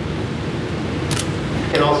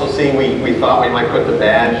 You can also see we thought we might put the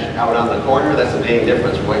badge out on the corner. That's the main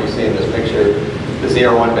difference from what you see in this picture. The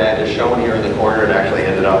ZR1 badge is shown here in the corner. It actually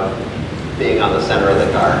ended up being on the center of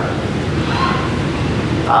the car.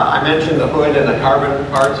 I mentioned the hood and the carbon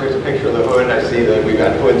parts. Here's a picture of the hood. I see that we've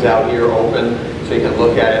got hoods out here open, so you can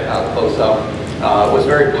look at it close up. It was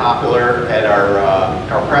very popular at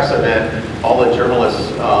our press event. All the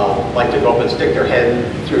journalists like to go up and stick their head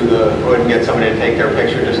through the hood and get somebody to take their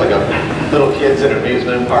picture, just like a little kids at an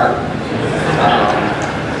amusement park.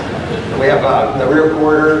 We have the rear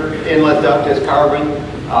quarter inlet duct is carbon.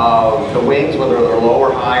 The wings, whether they're low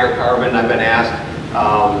or high, are carbon. I've been asked,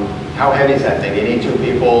 how heavy is that thing? You need two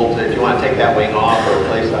people if you want to take that wing off or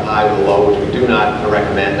replace the high with the low, which we do not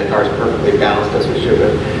recommend. The car's perfectly balanced as we should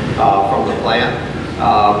have from the plant.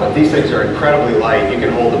 But these things are incredibly light. You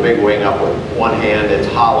can hold the big wing up with one hand. It's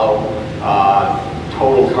hollow,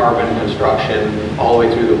 total carbon construction all the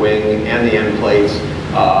way through the wing and the end plates.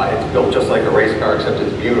 It's built just like a race car, except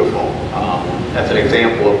it's beautiful. That's an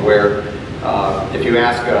example of where if you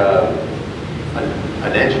ask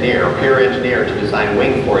an engineer, a peer engineer, to design a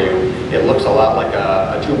wing for you, it looks a lot like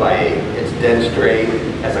a 2x8. It's dead straight,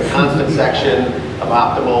 has a constant section of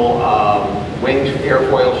optimal wing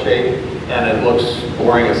airfoil shape, and it looks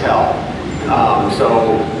boring as hell.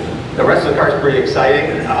 So the rest of the car is pretty exciting,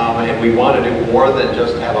 and we want to do more than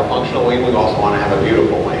just have a functional wing. We also want to have a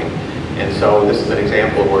beautiful wing. And so this is an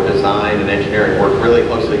example of where design and engineering work really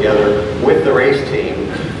closely together with the race team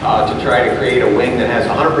to try to create a wing that has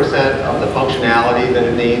 100% of the functionality that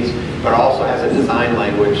it needs, but also has a design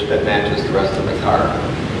language that matches the rest of the car.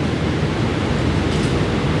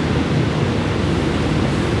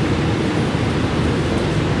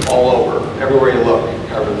 All over, everywhere you look,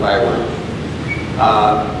 carbon fiber.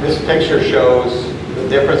 This picture shows the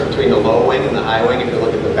difference between the low wing and the high wing. If you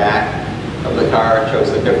look at the back of the car, it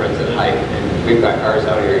shows the difference in height. And we've got cars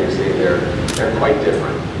out here, you can see they're quite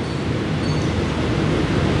different.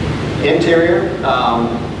 Interior,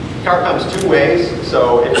 car comes two ways.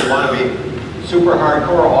 So if you want to be super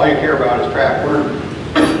hardcore, all you care about is track work,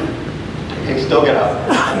 you can still get a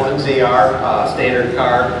 1ZR standard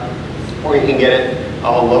car, or you can get it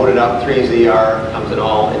all loaded up, 3ZR, comes in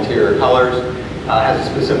all interior colors, has a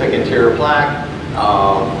specific interior plaque,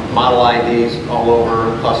 model IDs all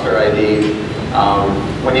over, cluster IDs.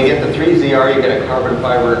 When you get the 3ZR, you get a carbon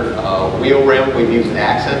fiber wheel rim. We've used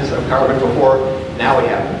accents of carbon before. Now we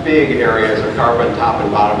have big areas of carbon top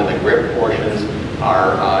and bottom, and the grip portions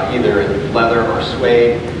are either in leather or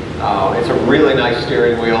suede. It's a really nice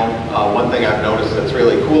steering wheel. One thing I've noticed that's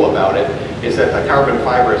really cool about it is that the carbon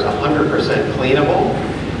fiber is 100% cleanable.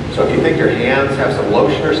 So if you think your hands have some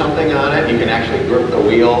lotion or something on it, you can actually grip the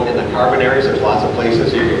wheel in the carbon areas. There's lots of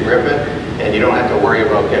places you can grip it, and you don't have to worry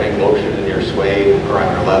about getting lotion in your suede or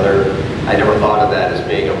on your leather. I never thought of that as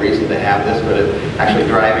being a reason to have this, but actually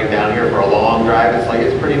driving down here for a long drive,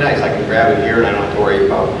 it's pretty nice. I can grab it here and I don't have to worry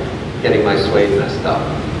about getting my suede messed up.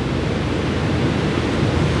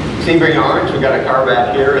 Sebring Orange, we've got a car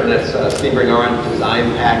back here in this Sebring Orange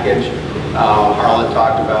design package. Harlan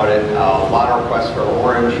talked about it. A lot of requests for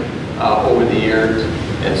orange over the years,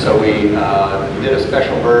 and so we did a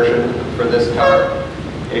special version for this car.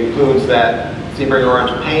 It includes that Sebring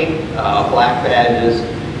Orange paint, black badges,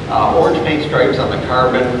 orange paint stripes on the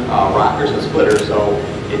carbon, rockers and splitters. So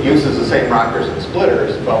it uses the same rockers and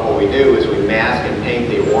splitters, but what we do is we mask and paint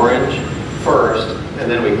the orange first, and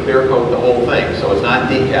then we clear coat the whole thing. So it's not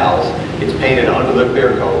decals, it's painted under the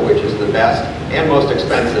clear coat, which is the best and most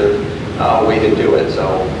expensive way to do it. So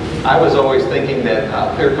I was always thinking that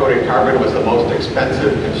clear coated carbon was the most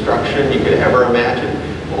expensive construction you could ever imagine.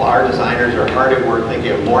 Well, our designers are hard at work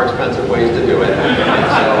thinking of more expensive ways to do it. And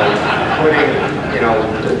so putting,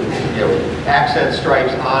 accent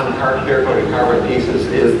stripes on clear coated carbon pieces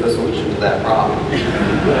is the solution to that problem.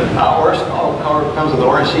 Car comes with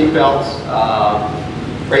orange seat belts,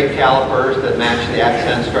 brake calipers that match the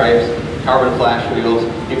accent stripes, carbon flash wheels.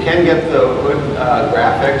 You can get the hood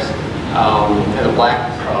graphics and the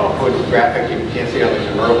black hood graphic you can't see on the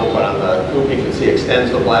convertible, but on the coupe you can see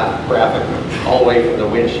extends the black graphic all the way from the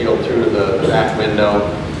windshield through to the back window.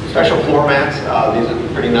 Special floor mats, these are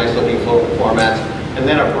pretty nice looking floor mats. And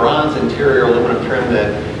then a bronze interior aluminum trim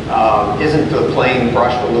that isn't the plain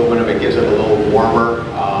brushed aluminum, it gives it a little warmer,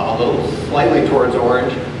 a little slightly towards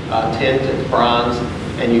orange tint, it's bronze.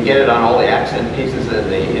 And you get it on all the accent pieces in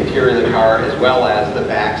the interior of the car as well as the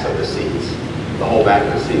backs of the seats. The whole back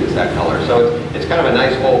of the seat is that color. So it's kind of a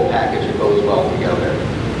nice whole package that goes well together.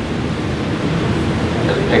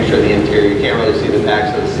 There's a picture of the interior. You can't really see the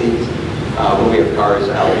backs of the seats, but we have cars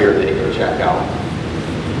out here that you can check out.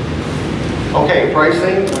 Okay,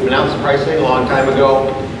 pricing. We've announced pricing a long time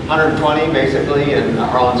ago. 120 basically, and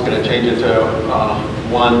Harlan's going to change it to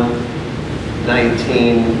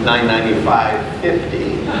 $119,995.50.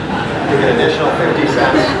 Give an additional 50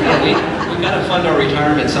 cents. We've got to fund our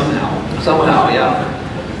retirement somehow. Somehow, yeah.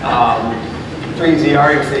 3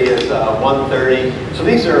 ZR you see is 130. So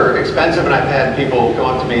these are expensive, and I've had people come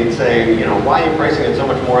up to me and say, you know, why are you pricing it so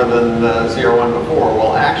much more than the ZR1 before?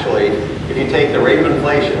 Well, actually, if you take the rate of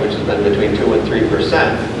inflation, which has been between 2 and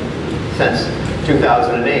 3% since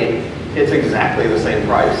 2008, it's exactly the same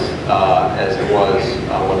price as it was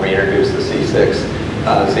when we introduced the C6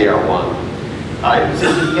 ZR1.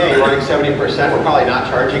 CCK running 70%, we're probably not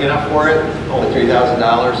charging enough for it, only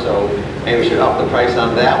 $3,000, so maybe we should up the price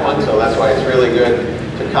on that one. So that's why it's really good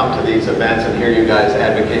to come to these events and hear you guys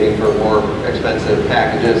advocating for more expensive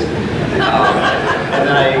packages. And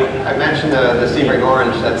then I mentioned the Sebring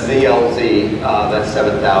Orange, that's ZLZ, that's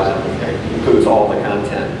 7,000. Okay, includes all the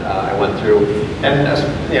content I went through. And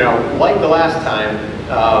you know, like the last time,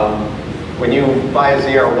 when you buy a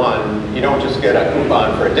ZR1, you don't just get a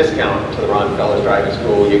coupon for a discount to the Ron Fellas Driving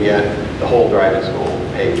School, you get the whole driving school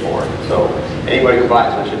paid for. So anybody who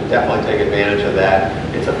buys one should definitely take advantage of that.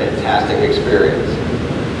 It's a fantastic experience.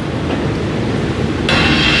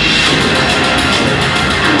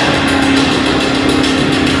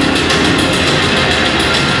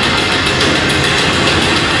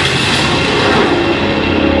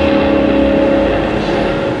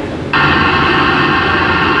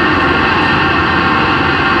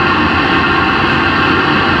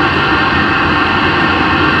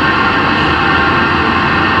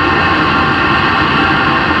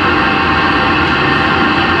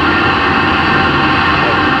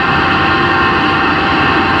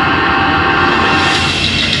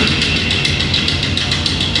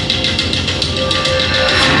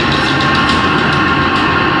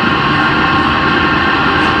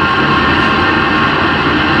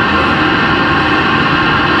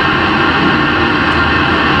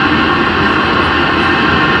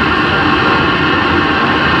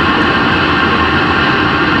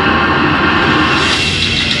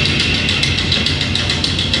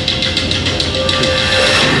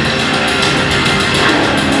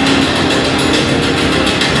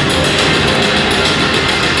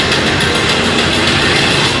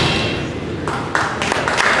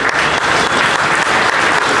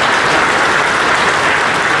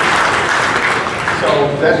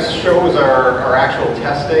 That shows our actual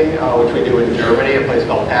testing, which we do in Germany, a place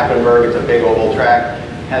called Papenburg. It's a big oval track.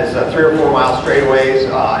 Has 3 or 4 mile straightaways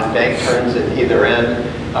and bank turns at either end.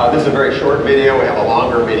 This is a very short video. We have a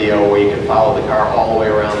longer video where you can follow the car all the way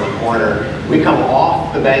around the corner. We come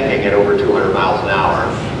off the banking at over 200 miles an hour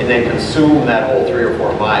and then consume that whole 3 or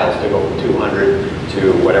 4 miles to go from 200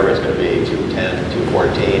 to whatever it's going to be, 210,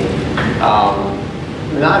 214.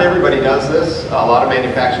 Not everybody does this. A lot of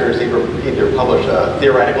manufacturers either publish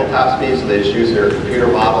theoretical top speeds, so they just use their computer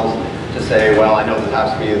models to say, well, I know the top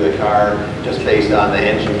speed of the car just based on the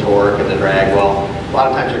engine torque and the drag. Well, a lot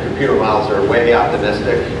of times your computer models are way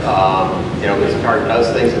optimistic, you know, because the car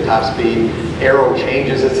does things at top speed. Aero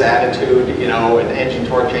changes its attitude, you know, and engine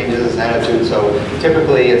torque changes its attitude. So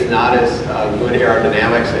typically it's not as good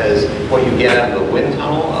aerodynamics as what you get out of the wind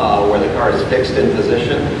tunnel, where the car is fixed in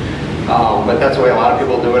position. But that's the way a lot of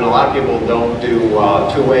people do it. And a lot of people don't do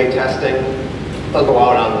two-way testing. They'll go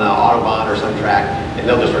out on the Autobahn or some track and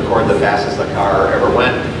they'll just record the fastest the car ever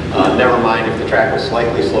went. Never mind if the track was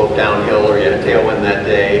slightly sloped downhill or you had a tailwind that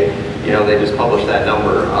day, you know, they just publish that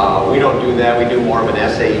number. We don't do that. We do more of an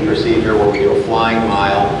SAE procedure where we do a flying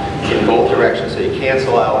mile in both directions, so you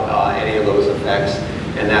cancel out any of those effects.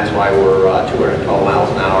 And that's why we're 212 miles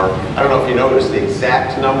an hour. I don't know if you noticed the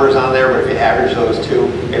exact numbers on there, but if you average those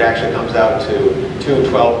two, it actually comes out to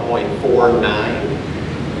 212.49.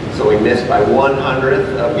 So we missed by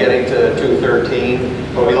 1/100th of getting to 213.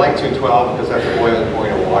 But we like 212 because that's the boiling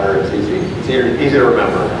point of water. It's easy to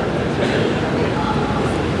remember.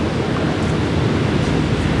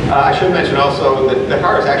 I should mention also that the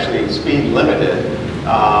car is actually speed limited.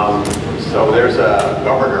 So there's a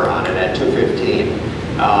governor on it at 215.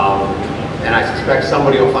 And I suspect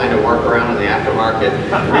somebody will find a workaround in the aftermarket.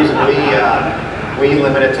 The reason we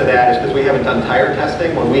limit it to that is because we haven't done tire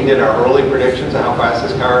testing. When we did our early predictions of how fast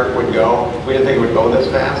this car would go, we didn't think it would go this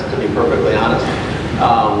fast, to be perfectly honest.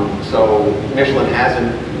 So Michelin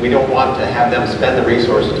we don't want to have them spend the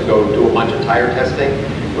resources to go do a bunch of tire testing,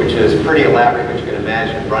 which is pretty elaborate, but you can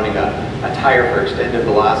imagine running a tire for extended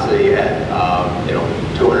velocity at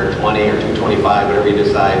 220 or 225, whatever you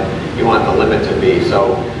decide you want the limit to be.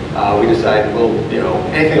 So we decided,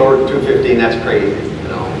 anything over 215, that's crazy.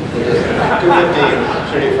 We'll just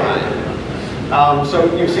 215 should be fine.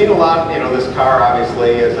 So you've seen a lot, this car obviously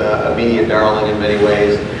is a media darling in many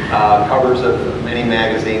ways. Covers of many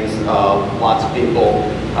magazines, lots of people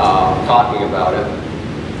talking about it.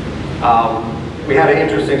 We had an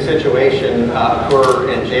interesting situation occur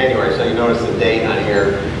in January, so you notice the date on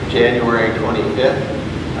here, January 25th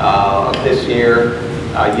of this year.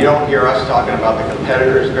 You don't hear us talking about the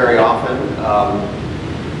competitors very often,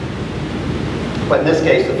 but in this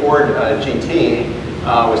case the Ford GT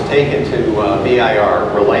was taken to VIR,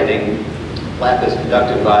 where lightning lap is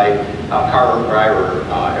conducted by car and driver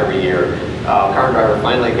every year. Car and driver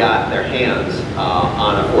finally got their hands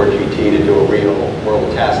on a Ford GT to do a real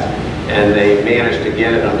world test, and they managed to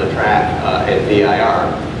get it on the track at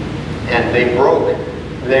VIR. And they broke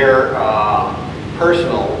their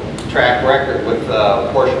personal track record with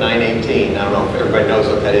Porsche 918. I don't know if everybody knows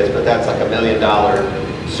what that is, but that's like $1 million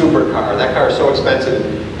supercar. That car is so expensive,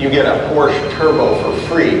 you get a Porsche Turbo for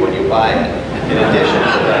free when you buy it, in addition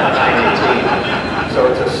to the 918. So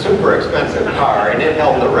it's a super expensive car, and it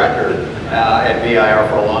held the record at VIR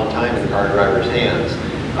for a long time in car drivers' hands.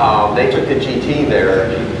 They took the GT there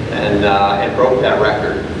and broke that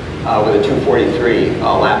record with a 2:43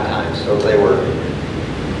 lap time. So they were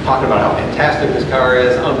talking about how fantastic this car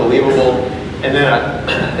is, unbelievable. And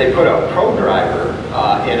then they put a pro driver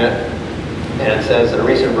in it, and it says in a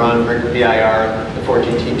recent run for VIR, the Ford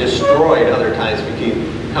GT destroyed other times to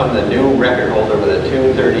become the new record holder with a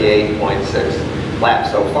 2:38.6 lap.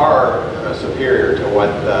 So far superior to what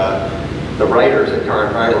the writers at Car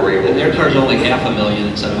and Driver were able to do. And their car's only $500,000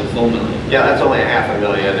 instead of a full million. Yeah, that's only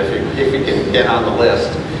 $500,000 if you can get on the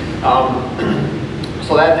list.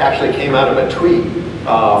 So that actually came out of a tweet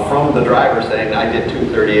from the driver saying, I did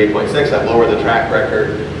 2:38.6, I've lowered the track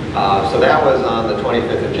record. So that was on the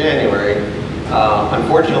 25th of January.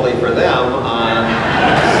 Unfortunately for them, on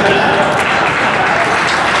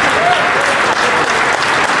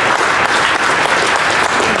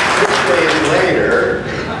 6 days later,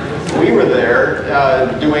 we were there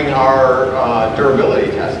doing our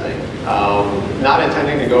durability testing. Not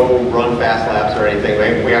intending to go run fast laps or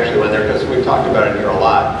anything. We actually went there because we've talked about it here a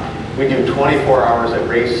lot. We do 24 hours at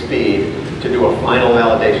race speed to do a final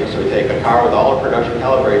validation. So we take a car with all the production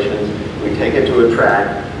calibrations, we take it to a track,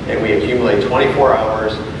 and we accumulate 24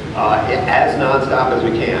 hours as non-stop as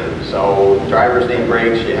we can. So drivers need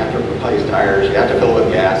brakes, you have to replace tires, you have to fill it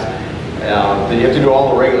with gas. Then you have to do all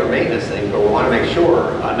the regular maintenance things, but we want to make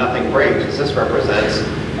sure nothing breaks, because this represents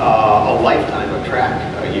a lifetime of track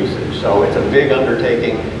usage. So it's a big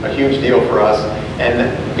undertaking, a huge deal for us.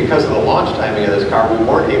 And because of the launch timing of this car, we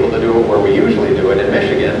weren't able to do it where we usually do it in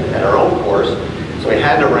Michigan at our own course. So we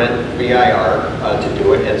had to rent VIR to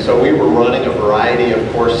do it. And so we were running a variety of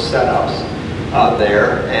course setups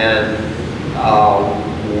there, and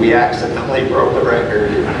we accidentally broke the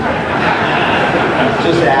record. It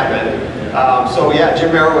just happened. So yeah,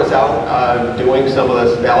 Jim Mara was out doing some of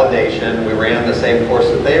this validation. We ran the same course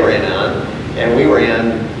that they ran on, and we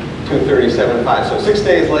ran 2:37.5. So 6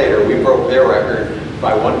 days later, we broke their record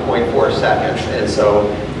by 1.4 seconds, and so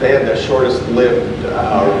they had the shortest lived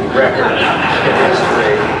record in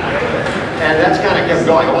history. And that's kind of kept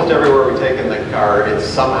going. Almost everywhere we've taken the car, it's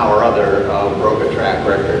somehow or other broke a track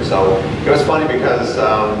record. So it was funny because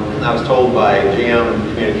I was told by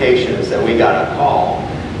GM Communications that we got a call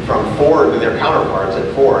from Ford, their counterparts at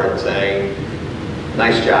Ford, saying,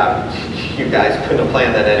 nice job, you guys couldn't have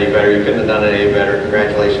planned that any better, you couldn't have done it any better,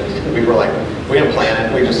 congratulations. We were like, we didn't plan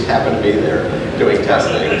it, we just happened to be there doing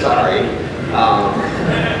testing, sorry.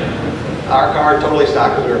 Our car totally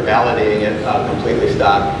stock because we were validating it completely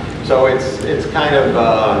stock. So it's kind of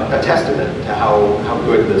a testament to how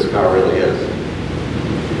good this car really is.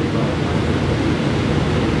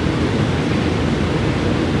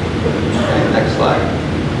 Okay, next slide.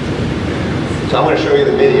 So I'm going to show you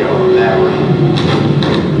the video of that one.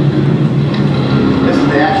 This is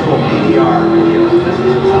the actual PDR video. This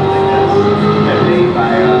isn't something that's been made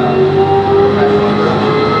by a professional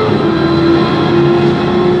production.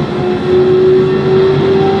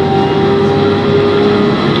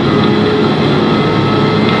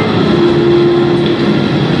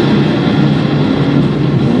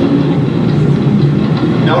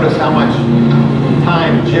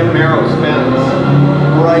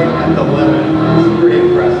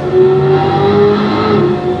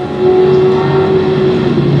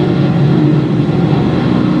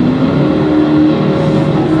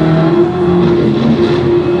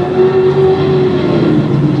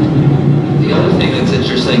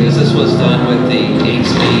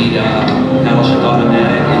 manual, shift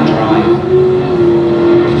automatic, and drive.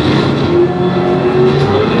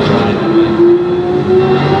 Totally drive that way.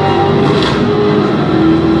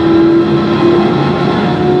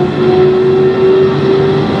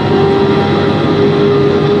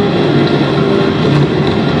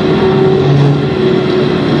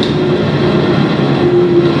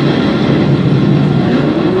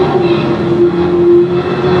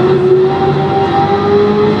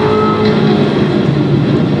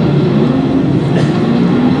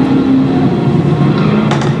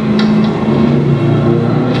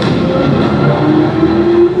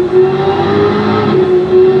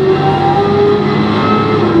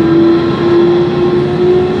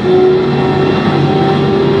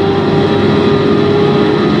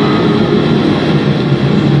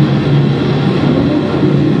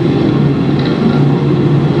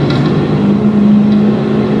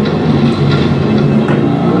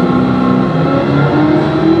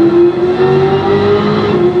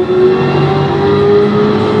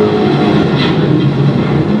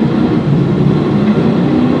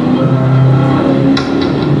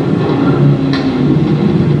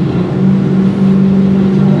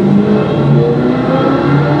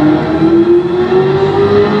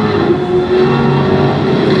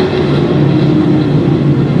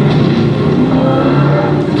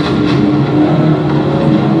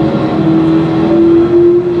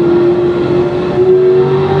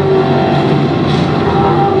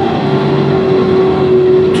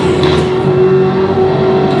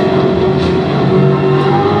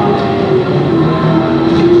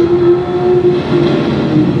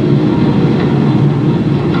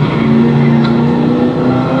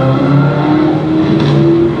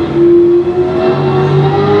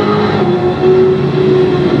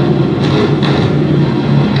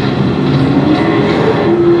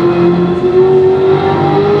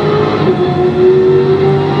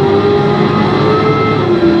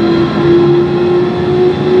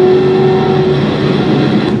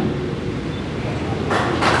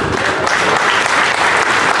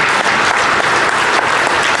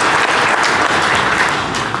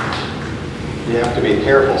 You have to be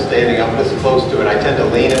careful standing up this close to it. I tend to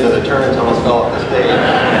lean into the turn and almost fell off the stage.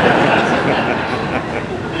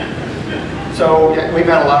 So yeah, we've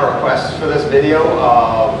had a lot of requests for this video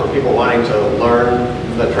for people wanting to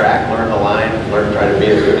learn the track, learn the line, learn to try to be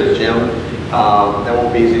as good as Jim. That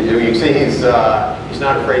won't be easy to do. You can see he's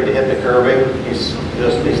not afraid to hit the curving. He's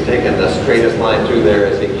taking the straightest line through there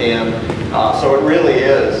as he can. So it really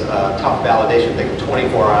is a tough validation. Think of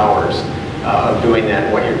 24 hours of doing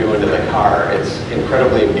that, what you're doing to the car. It's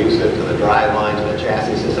incredibly abusive to the drive line, to the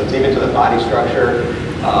chassis systems, even to the body structure.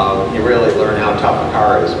 You really learn how tough a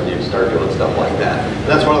car is when you start doing stuff like that. And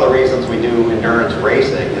that's one of the reasons we do endurance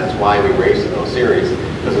racing. That's why we race in those series,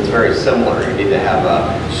 because it's very similar. You need to have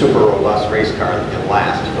a super robust race car that can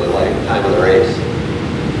last for the lifetime of the race.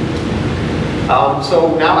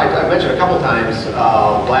 So now I mentioned a couple times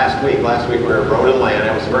last week we were at Road and Land.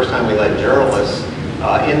 It was the first time we let journalists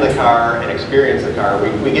in the car and experience the car.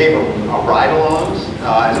 We gave them ride-alongs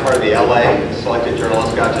as part of the LA. Selected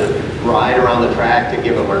journalists got to ride around the track to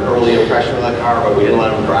give them an early impression of the car, but we didn't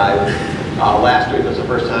let them drive. Last week was the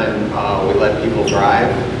first time we let people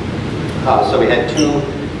drive. So we had two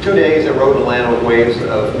days at Road and Land with waves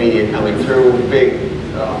of media coming through, big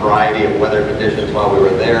variety of weather conditions while we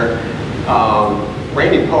were there.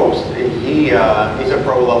 Randy Post, he's a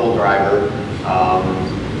pro-level driver.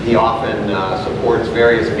 He often supports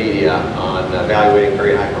various media on evaluating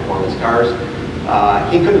very high-performance cars.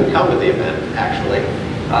 He couldn't come to the event, actually,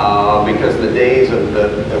 because the days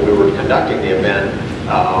that we were conducting the event,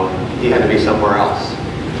 he had to be somewhere else.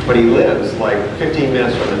 But he lives like 15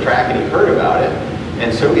 minutes from the track, and he heard about it.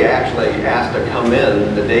 And so he actually asked to come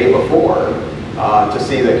in the day before to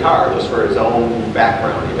see the car, just for his own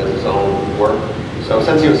background. He does his own work. So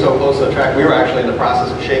since he was so close to the track, we were actually in the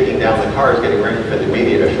process of shaking down the cars, getting ready for the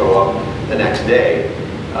media to show up the next day.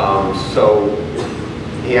 So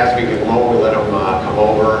he asked if he could come over. We let him come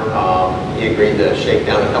over. He agreed to shake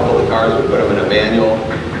down a couple of the cars. We put them in a manual,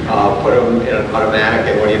 put them in an automatic,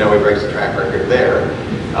 and when you know, he breaks the track record there,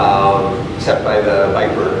 set by the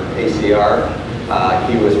Viper ACR.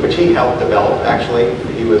 Which he helped develop, actually.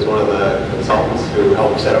 He was one of the consultants who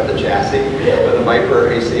helped set up the chassis for the Viper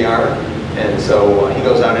ACR. And so he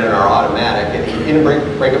goes out in our automatic, and he didn't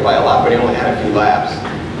break it by a lot, but he only had a few laps.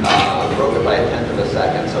 Broke it by 1/10 of a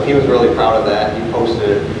second. So he was really proud of that. He posted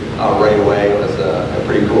it right away. It was a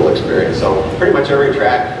pretty cool experience. So pretty much every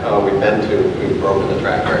track we've been to, we've broken the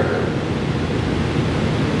track record.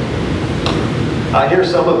 Here's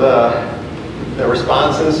some of the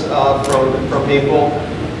responses from people.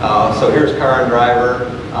 So here's Car and Driver.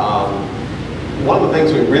 one of the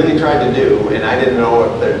things we really tried to do, and I didn't know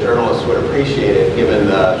if the journalists would appreciate it given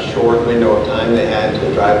the short window of time they had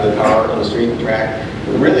to drive the car on the street and track,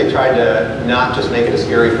 we really tried to not just make it a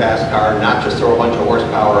scary fast car, not just throw a bunch of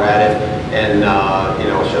horsepower at it, and you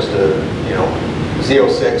know, it's just a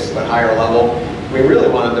Z06 but higher level. We really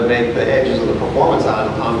wanted to make the edges of the performance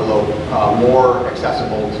envelope more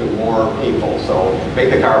accessible to more people. So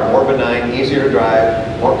make the car more benign, easier to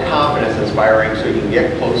drive, more confidence inspiring so you can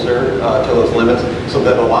get closer to those limits so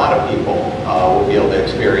that a lot of people will be able to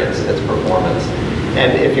experience its performance.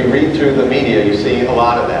 And if you read through the media, you see a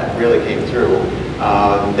lot of that really came through.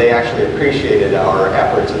 They actually appreciated our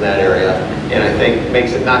efforts in that area, and I think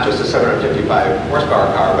makes it not just a 755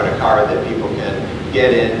 horsepower car, but a car that people can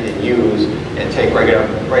get in and use and take right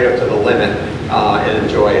up to the limit and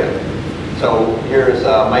enjoy it. So here's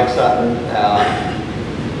Mike Sutton.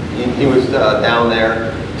 He was down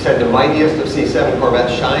there. He said the mightiest of C7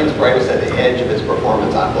 Corvettes shines brightest at the edge of its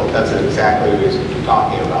performance envelope. That's exactly what he was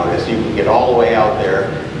talking about, is you can get all the way out there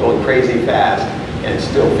going crazy fast and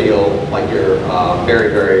still feel like you're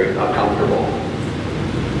very, very comfortable.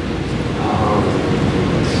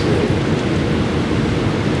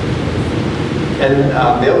 And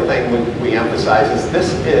the other thing we emphasize is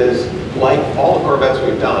this is, like all the Corvettes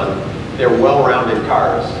we've done, they're well-rounded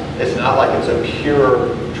cars. It's not like it's a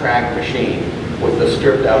pure track machine with the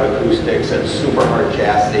stripped out acoustics and super hard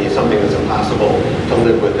chassis, something that's impossible to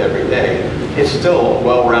live with every day. It's still a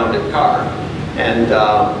well-rounded car. And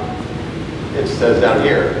it says down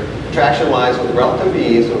here, traction lies with relative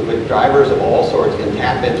ease with drivers of all sorts can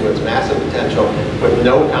tap into its massive potential with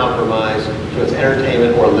no compromise to its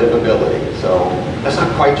entertainment or livability. So that's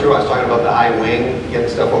not quite true. I was talking about the high wing, getting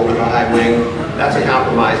stuff over the high wing. That's a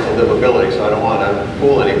compromise to livability, so I don't want to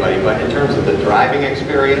fool anybody. But in terms of the driving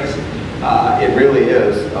experience, it really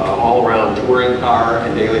is all around touring car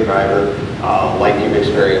and daily driver like you've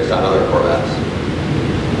experienced on other Corvettes.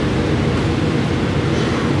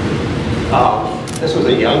 This was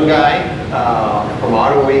a young guy from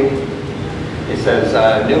Auto Week. He says,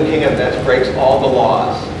 new king of vets breaks all the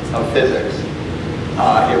laws of physics.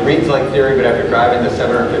 It reads like theory, but after driving the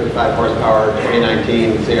 755 horsepower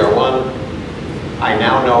 2019 ZR1, I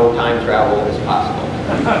now know time travel is possible.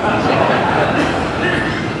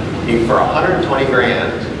 So, for 120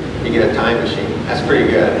 grand, you get a time machine. That's pretty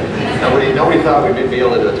good. Nobody thought we'd be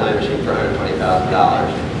able to do a time machine for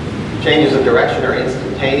 $120,000. Changes of direction are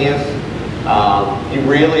instantaneous. He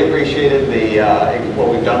really appreciated what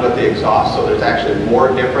we've done with the exhaust, so there's actually more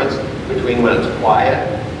difference between when it's quiet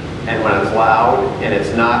and when it's loud, and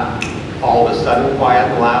it's not all of a sudden quiet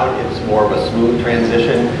and loud. It's more of a smooth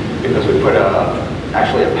transition because we put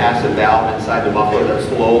actually a passive valve inside the muffler that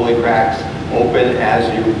slowly cracks open as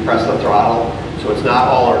you press the throttle, so it's not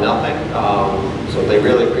all or nothing. So they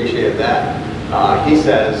really appreciated that. He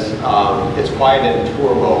says it's quiet in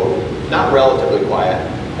tour mode, not relatively quiet.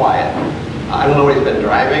 I don't know what he's been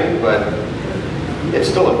driving, but it's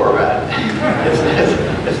still a Corvette.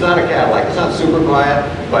 It's not a Cadillac. It's not super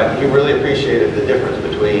quiet, but he really appreciated the difference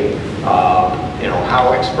between you know,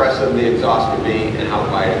 how expressive the exhaust could be and how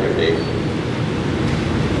quiet it could be.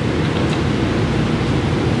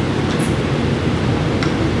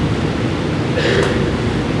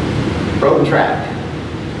 Road and track.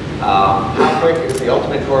 How quick is the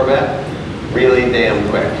ultimate Corvette? Really damn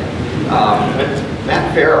quick.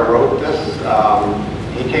 Matt Farah wrote this.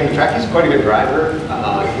 He came to track. He's quite a good driver.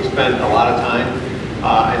 He spent a lot of time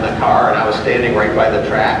in the car, and I was standing right by the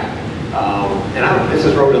track. This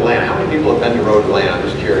is Road Atlanta. How many people have been to Road Atlanta? I'm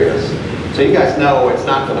just curious. So you guys know it's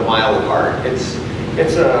not for the mile apart. It's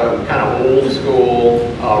a kind of old school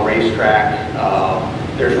racetrack.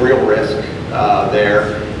 There's real risk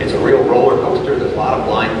there. It's a real roller coaster. There's a lot of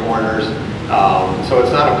blind corners. So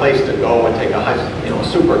it's not a place to go and take a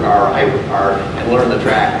supercar or hypercar and learn the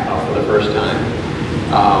track for the first time.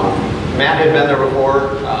 Matt had been there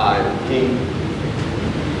before.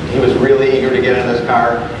 He was really eager to get in this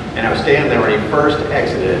car, and I was standing there when he first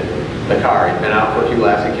exited the car. He'd been out for a few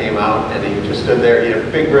laps. He came out, and he just stood there. He had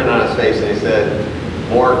a big grin on his face, and he said,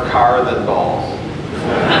 "More car than balls."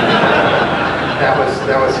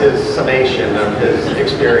 That was his summation of his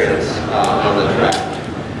experience on the track.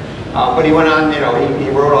 But he went on, he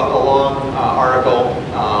wrote a long article.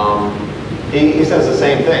 He says the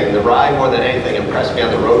same thing. The ride, more than anything, impressed me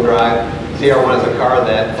on the road drive. ZR1 is a car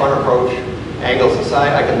that front approach, angles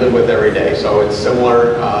aside, I can live with every day. So it's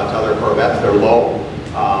similar to other Corvettes. They're low,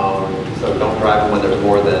 so don't drive them when there's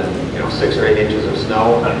more than 6 or 8 inches of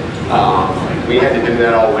snow. We had to do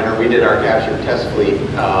that all winter. We did our captured test fleet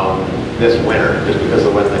this winter just because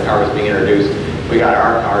of when the car was being introduced. we got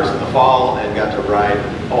our cars in the fall and got to ride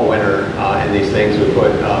all winter in these things. We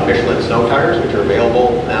put Michelin snow tires, which are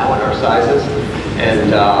available now in our sizes.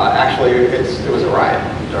 And actually, it was a riot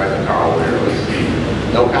driving the car all winter. It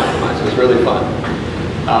was no compromise. It was really fun.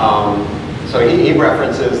 So he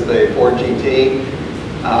references the Ford GT.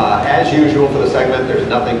 As usual for the segment, there's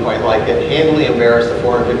nothing quite like it. Handily embarrassed the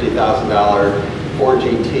 $450,000 Ford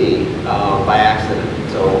GT by accident,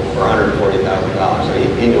 so for $140,000. So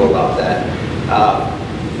he knew about that.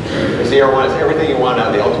 The ZR1 is everything you want out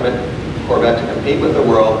of the ultimate Corvette to compete with the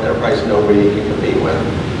world at a price nobody can compete with.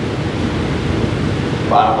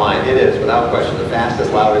 Bottom line, it is, without question, the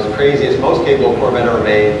fastest, loudest, craziest, most capable Corvette ever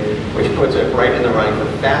made, which puts it right in the running for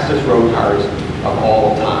fastest road cars of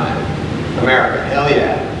all time. America, hell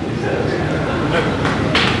yeah, he says.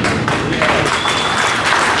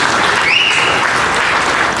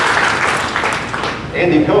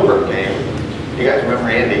 Andy Pilgrim came. You guys remember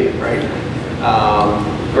Andy, right?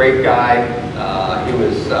 Great guy. He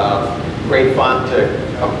was great fun to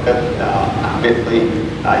obviously.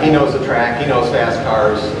 He knows the track. He knows fast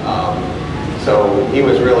cars. So he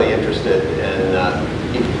was really interested in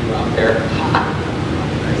out there.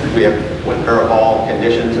 We have winter of all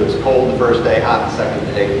conditions. It was cold the first day, hot the second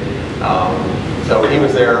day. So he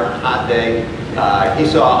was there, hot day. He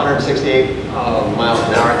saw 168 miles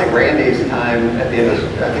an hour. I think Randy's time at the end of,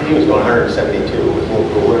 I think he was going 172. It was a little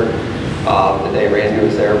cooler the day Randy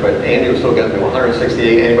was there, but Andy was still getting to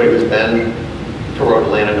 168. Anybody who's been to Road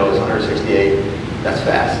Atlanta knows 168. That's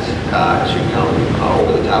fast as you come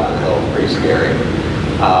over the top of the hill. It's pretty scary.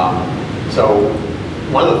 So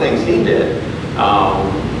one of the things he did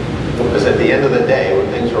was at the end of the day when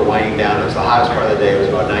things were winding down. It was the hottest part of the day. It was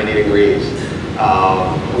about 90 degrees.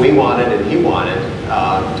 We wanted and he wanted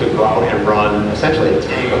to go out and run essentially a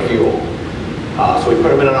tank of fuel. So we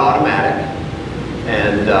put him in an automatic,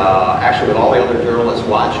 and actually with all the other journalists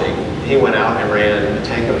watching, he went out and ran a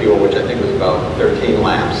tank of fuel, which I think was about 13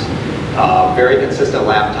 laps. Very consistent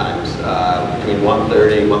lap times, between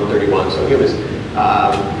 130 and 131. So he was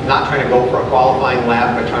not trying to go for a qualifying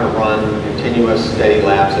lap, but trying to run continuous, steady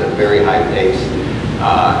laps at a very high pace.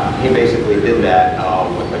 He basically did that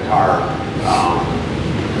with the car,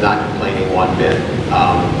 not complaining one bit.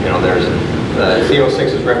 You know, there's the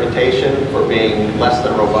Z06's reputation for being less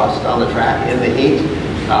than robust on the track in the heat.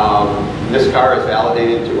 This car is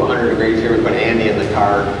validated to 100 degrees here. We put Andy in the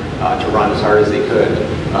car to run as hard as he could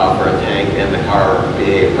for a tank, and the car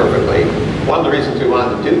behaved perfectly. One of the reasons we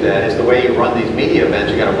wanted to do that is the way you run these media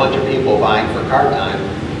events, you got a bunch of people vying for car time,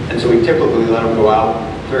 and so we typically let them go out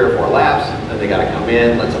 3 or 4 laps, then they got to come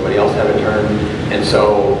in, let somebody else have a turn, and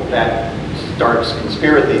so that starts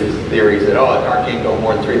conspiracy theories that, oh, the car can't go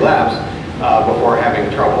more than 3 laps before having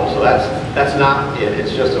trouble. So that's not it.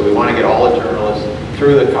 It's just that we want to get all the journalists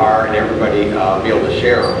through the car and everybody be able to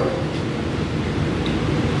share them.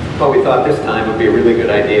 But we thought this time would be a really good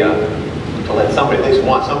idea to let somebody, at least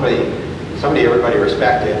want somebody everybody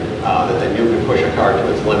respected, that they knew could push a car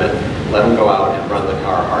to its limit, let them go out and run the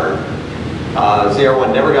car hard.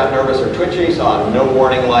 ZR1 never got nervous or twitchy, saw no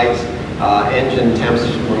warning lights. Engine temps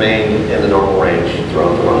remained in the normal range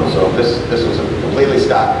throughout the run. So this was a completely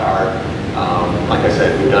stock car. Like I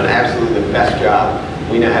said, we've done absolutely the best job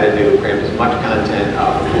we know how to do, cram as much content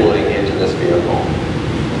for cooling into this vehicle.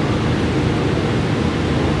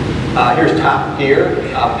 Here's Top Gear,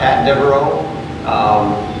 Pat Devereaux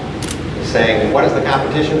saying, what is the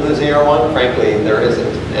competition to the ZR1? Frankly, there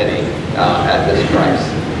isn't any at this price.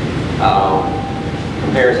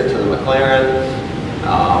 Compares it to the McLaren.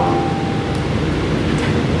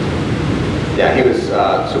 Yeah, he was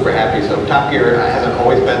super happy. So Top Gear hasn't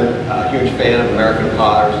always been a huge fan of American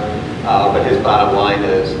cars, but his bottom line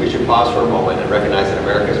is we should pause for a moment and recognize that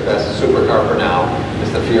America's best supercar for now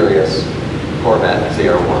is the furious Corvette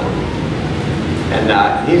ZR1.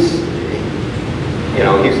 And he's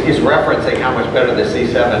referencing how much better the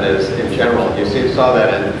C7 is in general. You saw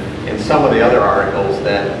that in some of the other articles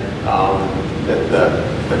that the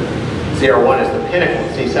ZR1 is the pinnacle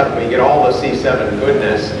of C7, but you get all the C7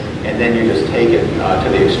 goodness, and then you just take it to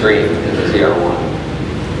the extreme in the ZR1.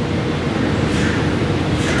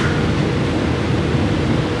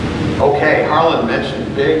 Okay, Harlan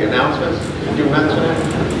mentioned big announcements. Did you mention it?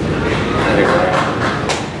 Anyway.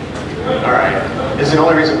 All right. This is the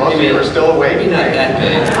only reason most of you are still awake. Maybe not that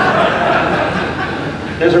big.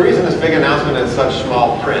 There's a reason this big announcement is such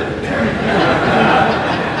small print.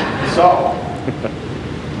 So,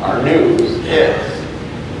 our news is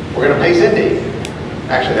we're going to pace Indy.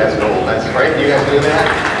 Actually, that's right. You guys do that?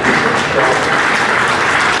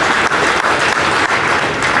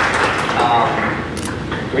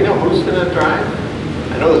 Do we know who's going to drive?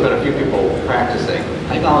 I know there's been a few people practicing.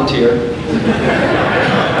 I volunteer.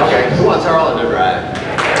 Okay, who wants Harlan to drive?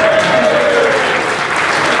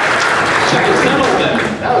 Check it settled then.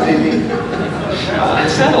 That was easy.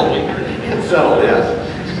 It's settled. It's settled, yes.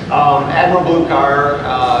 Admiral blue car,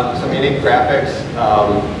 some unique graphics.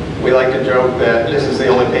 We like to joke that this is the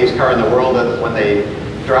only pace car in the world that when they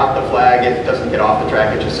drop the flag, it doesn't get off the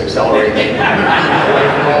track, it just accelerates away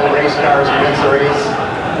from all the race cars and wins the race.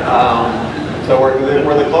 So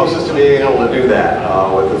we're the closest to being able to do that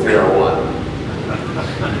with the ZR1.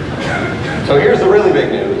 So here's the really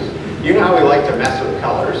big news. You know how we like to mess with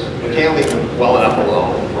colors. We can't leave them well enough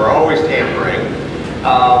alone. We're always tampering.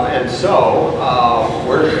 And so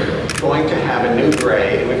we're going to have a new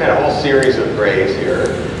gray, and we've had a whole series of grays here.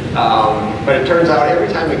 But it turns out every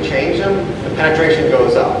time we change them, the penetration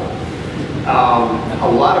goes up. A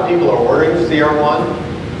lot of people are ordering the ZR1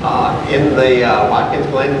 in the Watkins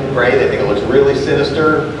Glen gray. They think it looks really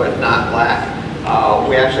sinister, but not black.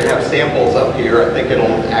 We actually have samples up here. I think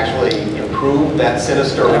it'll actually improve that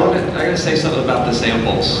sinister look. I gotta say something about the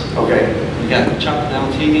samples. Okay. We got Chuck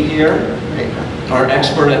Valentini here, our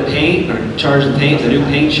expert at paint, our charge of paint, the new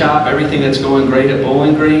paint shop, everything that's going great at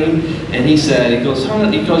Bowling Green. And he said, he goes,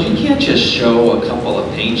 you can't just show a couple of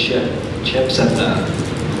paint chips at the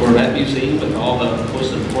Corvette Museum with all the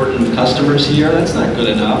most important customers here. That's not good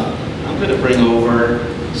enough. I'm going to bring over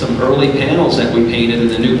some early panels that we painted in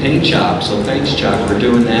the new paint shop. So thanks, Chuck, for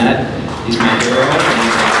doing that. He's my hero.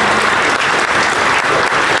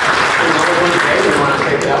 You want to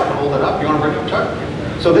take it out and hold it up? You want to bring it up,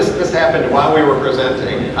 Chuck? So this happened while we were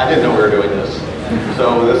presenting. I didn't know we were doing this.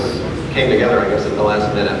 So this came together, I guess, at the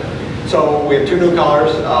last minute. So we have two new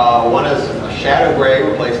colors. One is a shadow gray,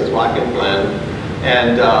 replaces Watkins Glen,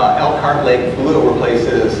 and Elkhart Lake blue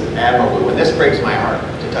replaces Admiral blue. And this breaks my heart,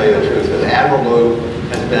 to tell you the truth, because Admiral blue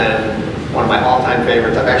has been one of my all-time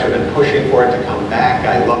favorites. I've actually been pushing for it to come back.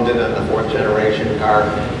 I loved it in the 4th generation car,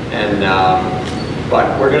 and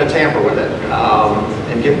but we're going to tamper with it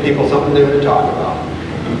and give people something new to talk about.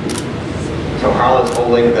 So Harlan's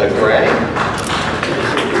holding the gray.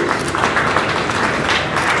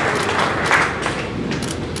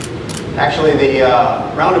 Actually, the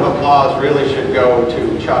round of applause really should go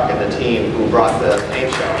to Chuck and the team who brought the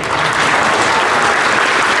paint show.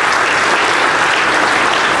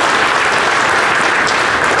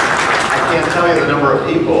 I can't tell you the number of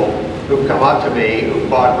people who've come up to me who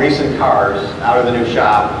bought recent cars out of the new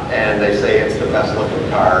shop, and they say it's the best looking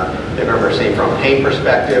car they've ever seen. From a paint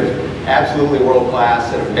perspective, absolutely world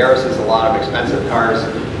class. It embarrasses a lot of expensive cars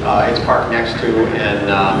it's parked next to, and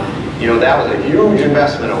you know, that was a huge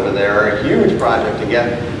investment over there, a huge project to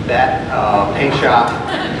get that paint shop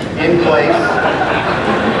in place.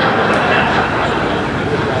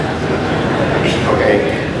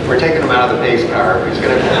 Okay, we're taking him out of the pace car. He's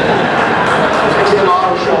going to be an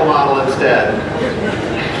auto show model instead.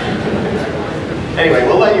 Anyway,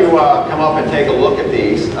 we'll let you come up and take a look at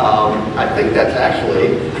these. I think that's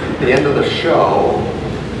actually the end of the show.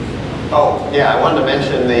 Oh, yeah, I wanted to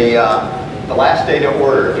mention the last day to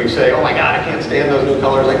order. If you say, oh my God, I can't stand those new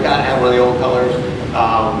colors, I gotta have one of the old colors.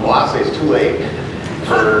 Well, honestly, it's too late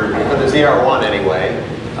for the ZR1 anyway.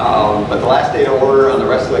 But the last day to order on the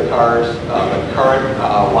rest of the cars, the current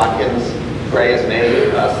Watkins gray is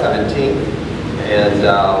May 17th. And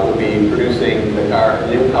we'll be producing the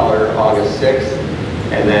new color August 6th.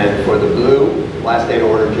 And then for the blue, last day to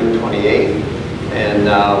order June 28th. And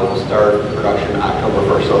we'll start production October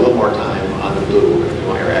 1st, so a little more time on the blue if you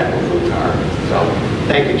want your Admiral blue car. So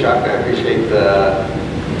thank you, Chuck. I appreciate the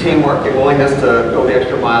teamwork and willingness to go the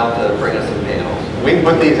extra mile to bring us some panels. We can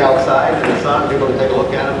put these outside in the sun, people can take a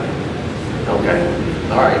look at them. Okay,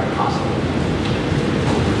 all right, awesome.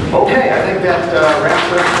 Okay, I think that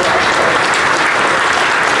wraps it up.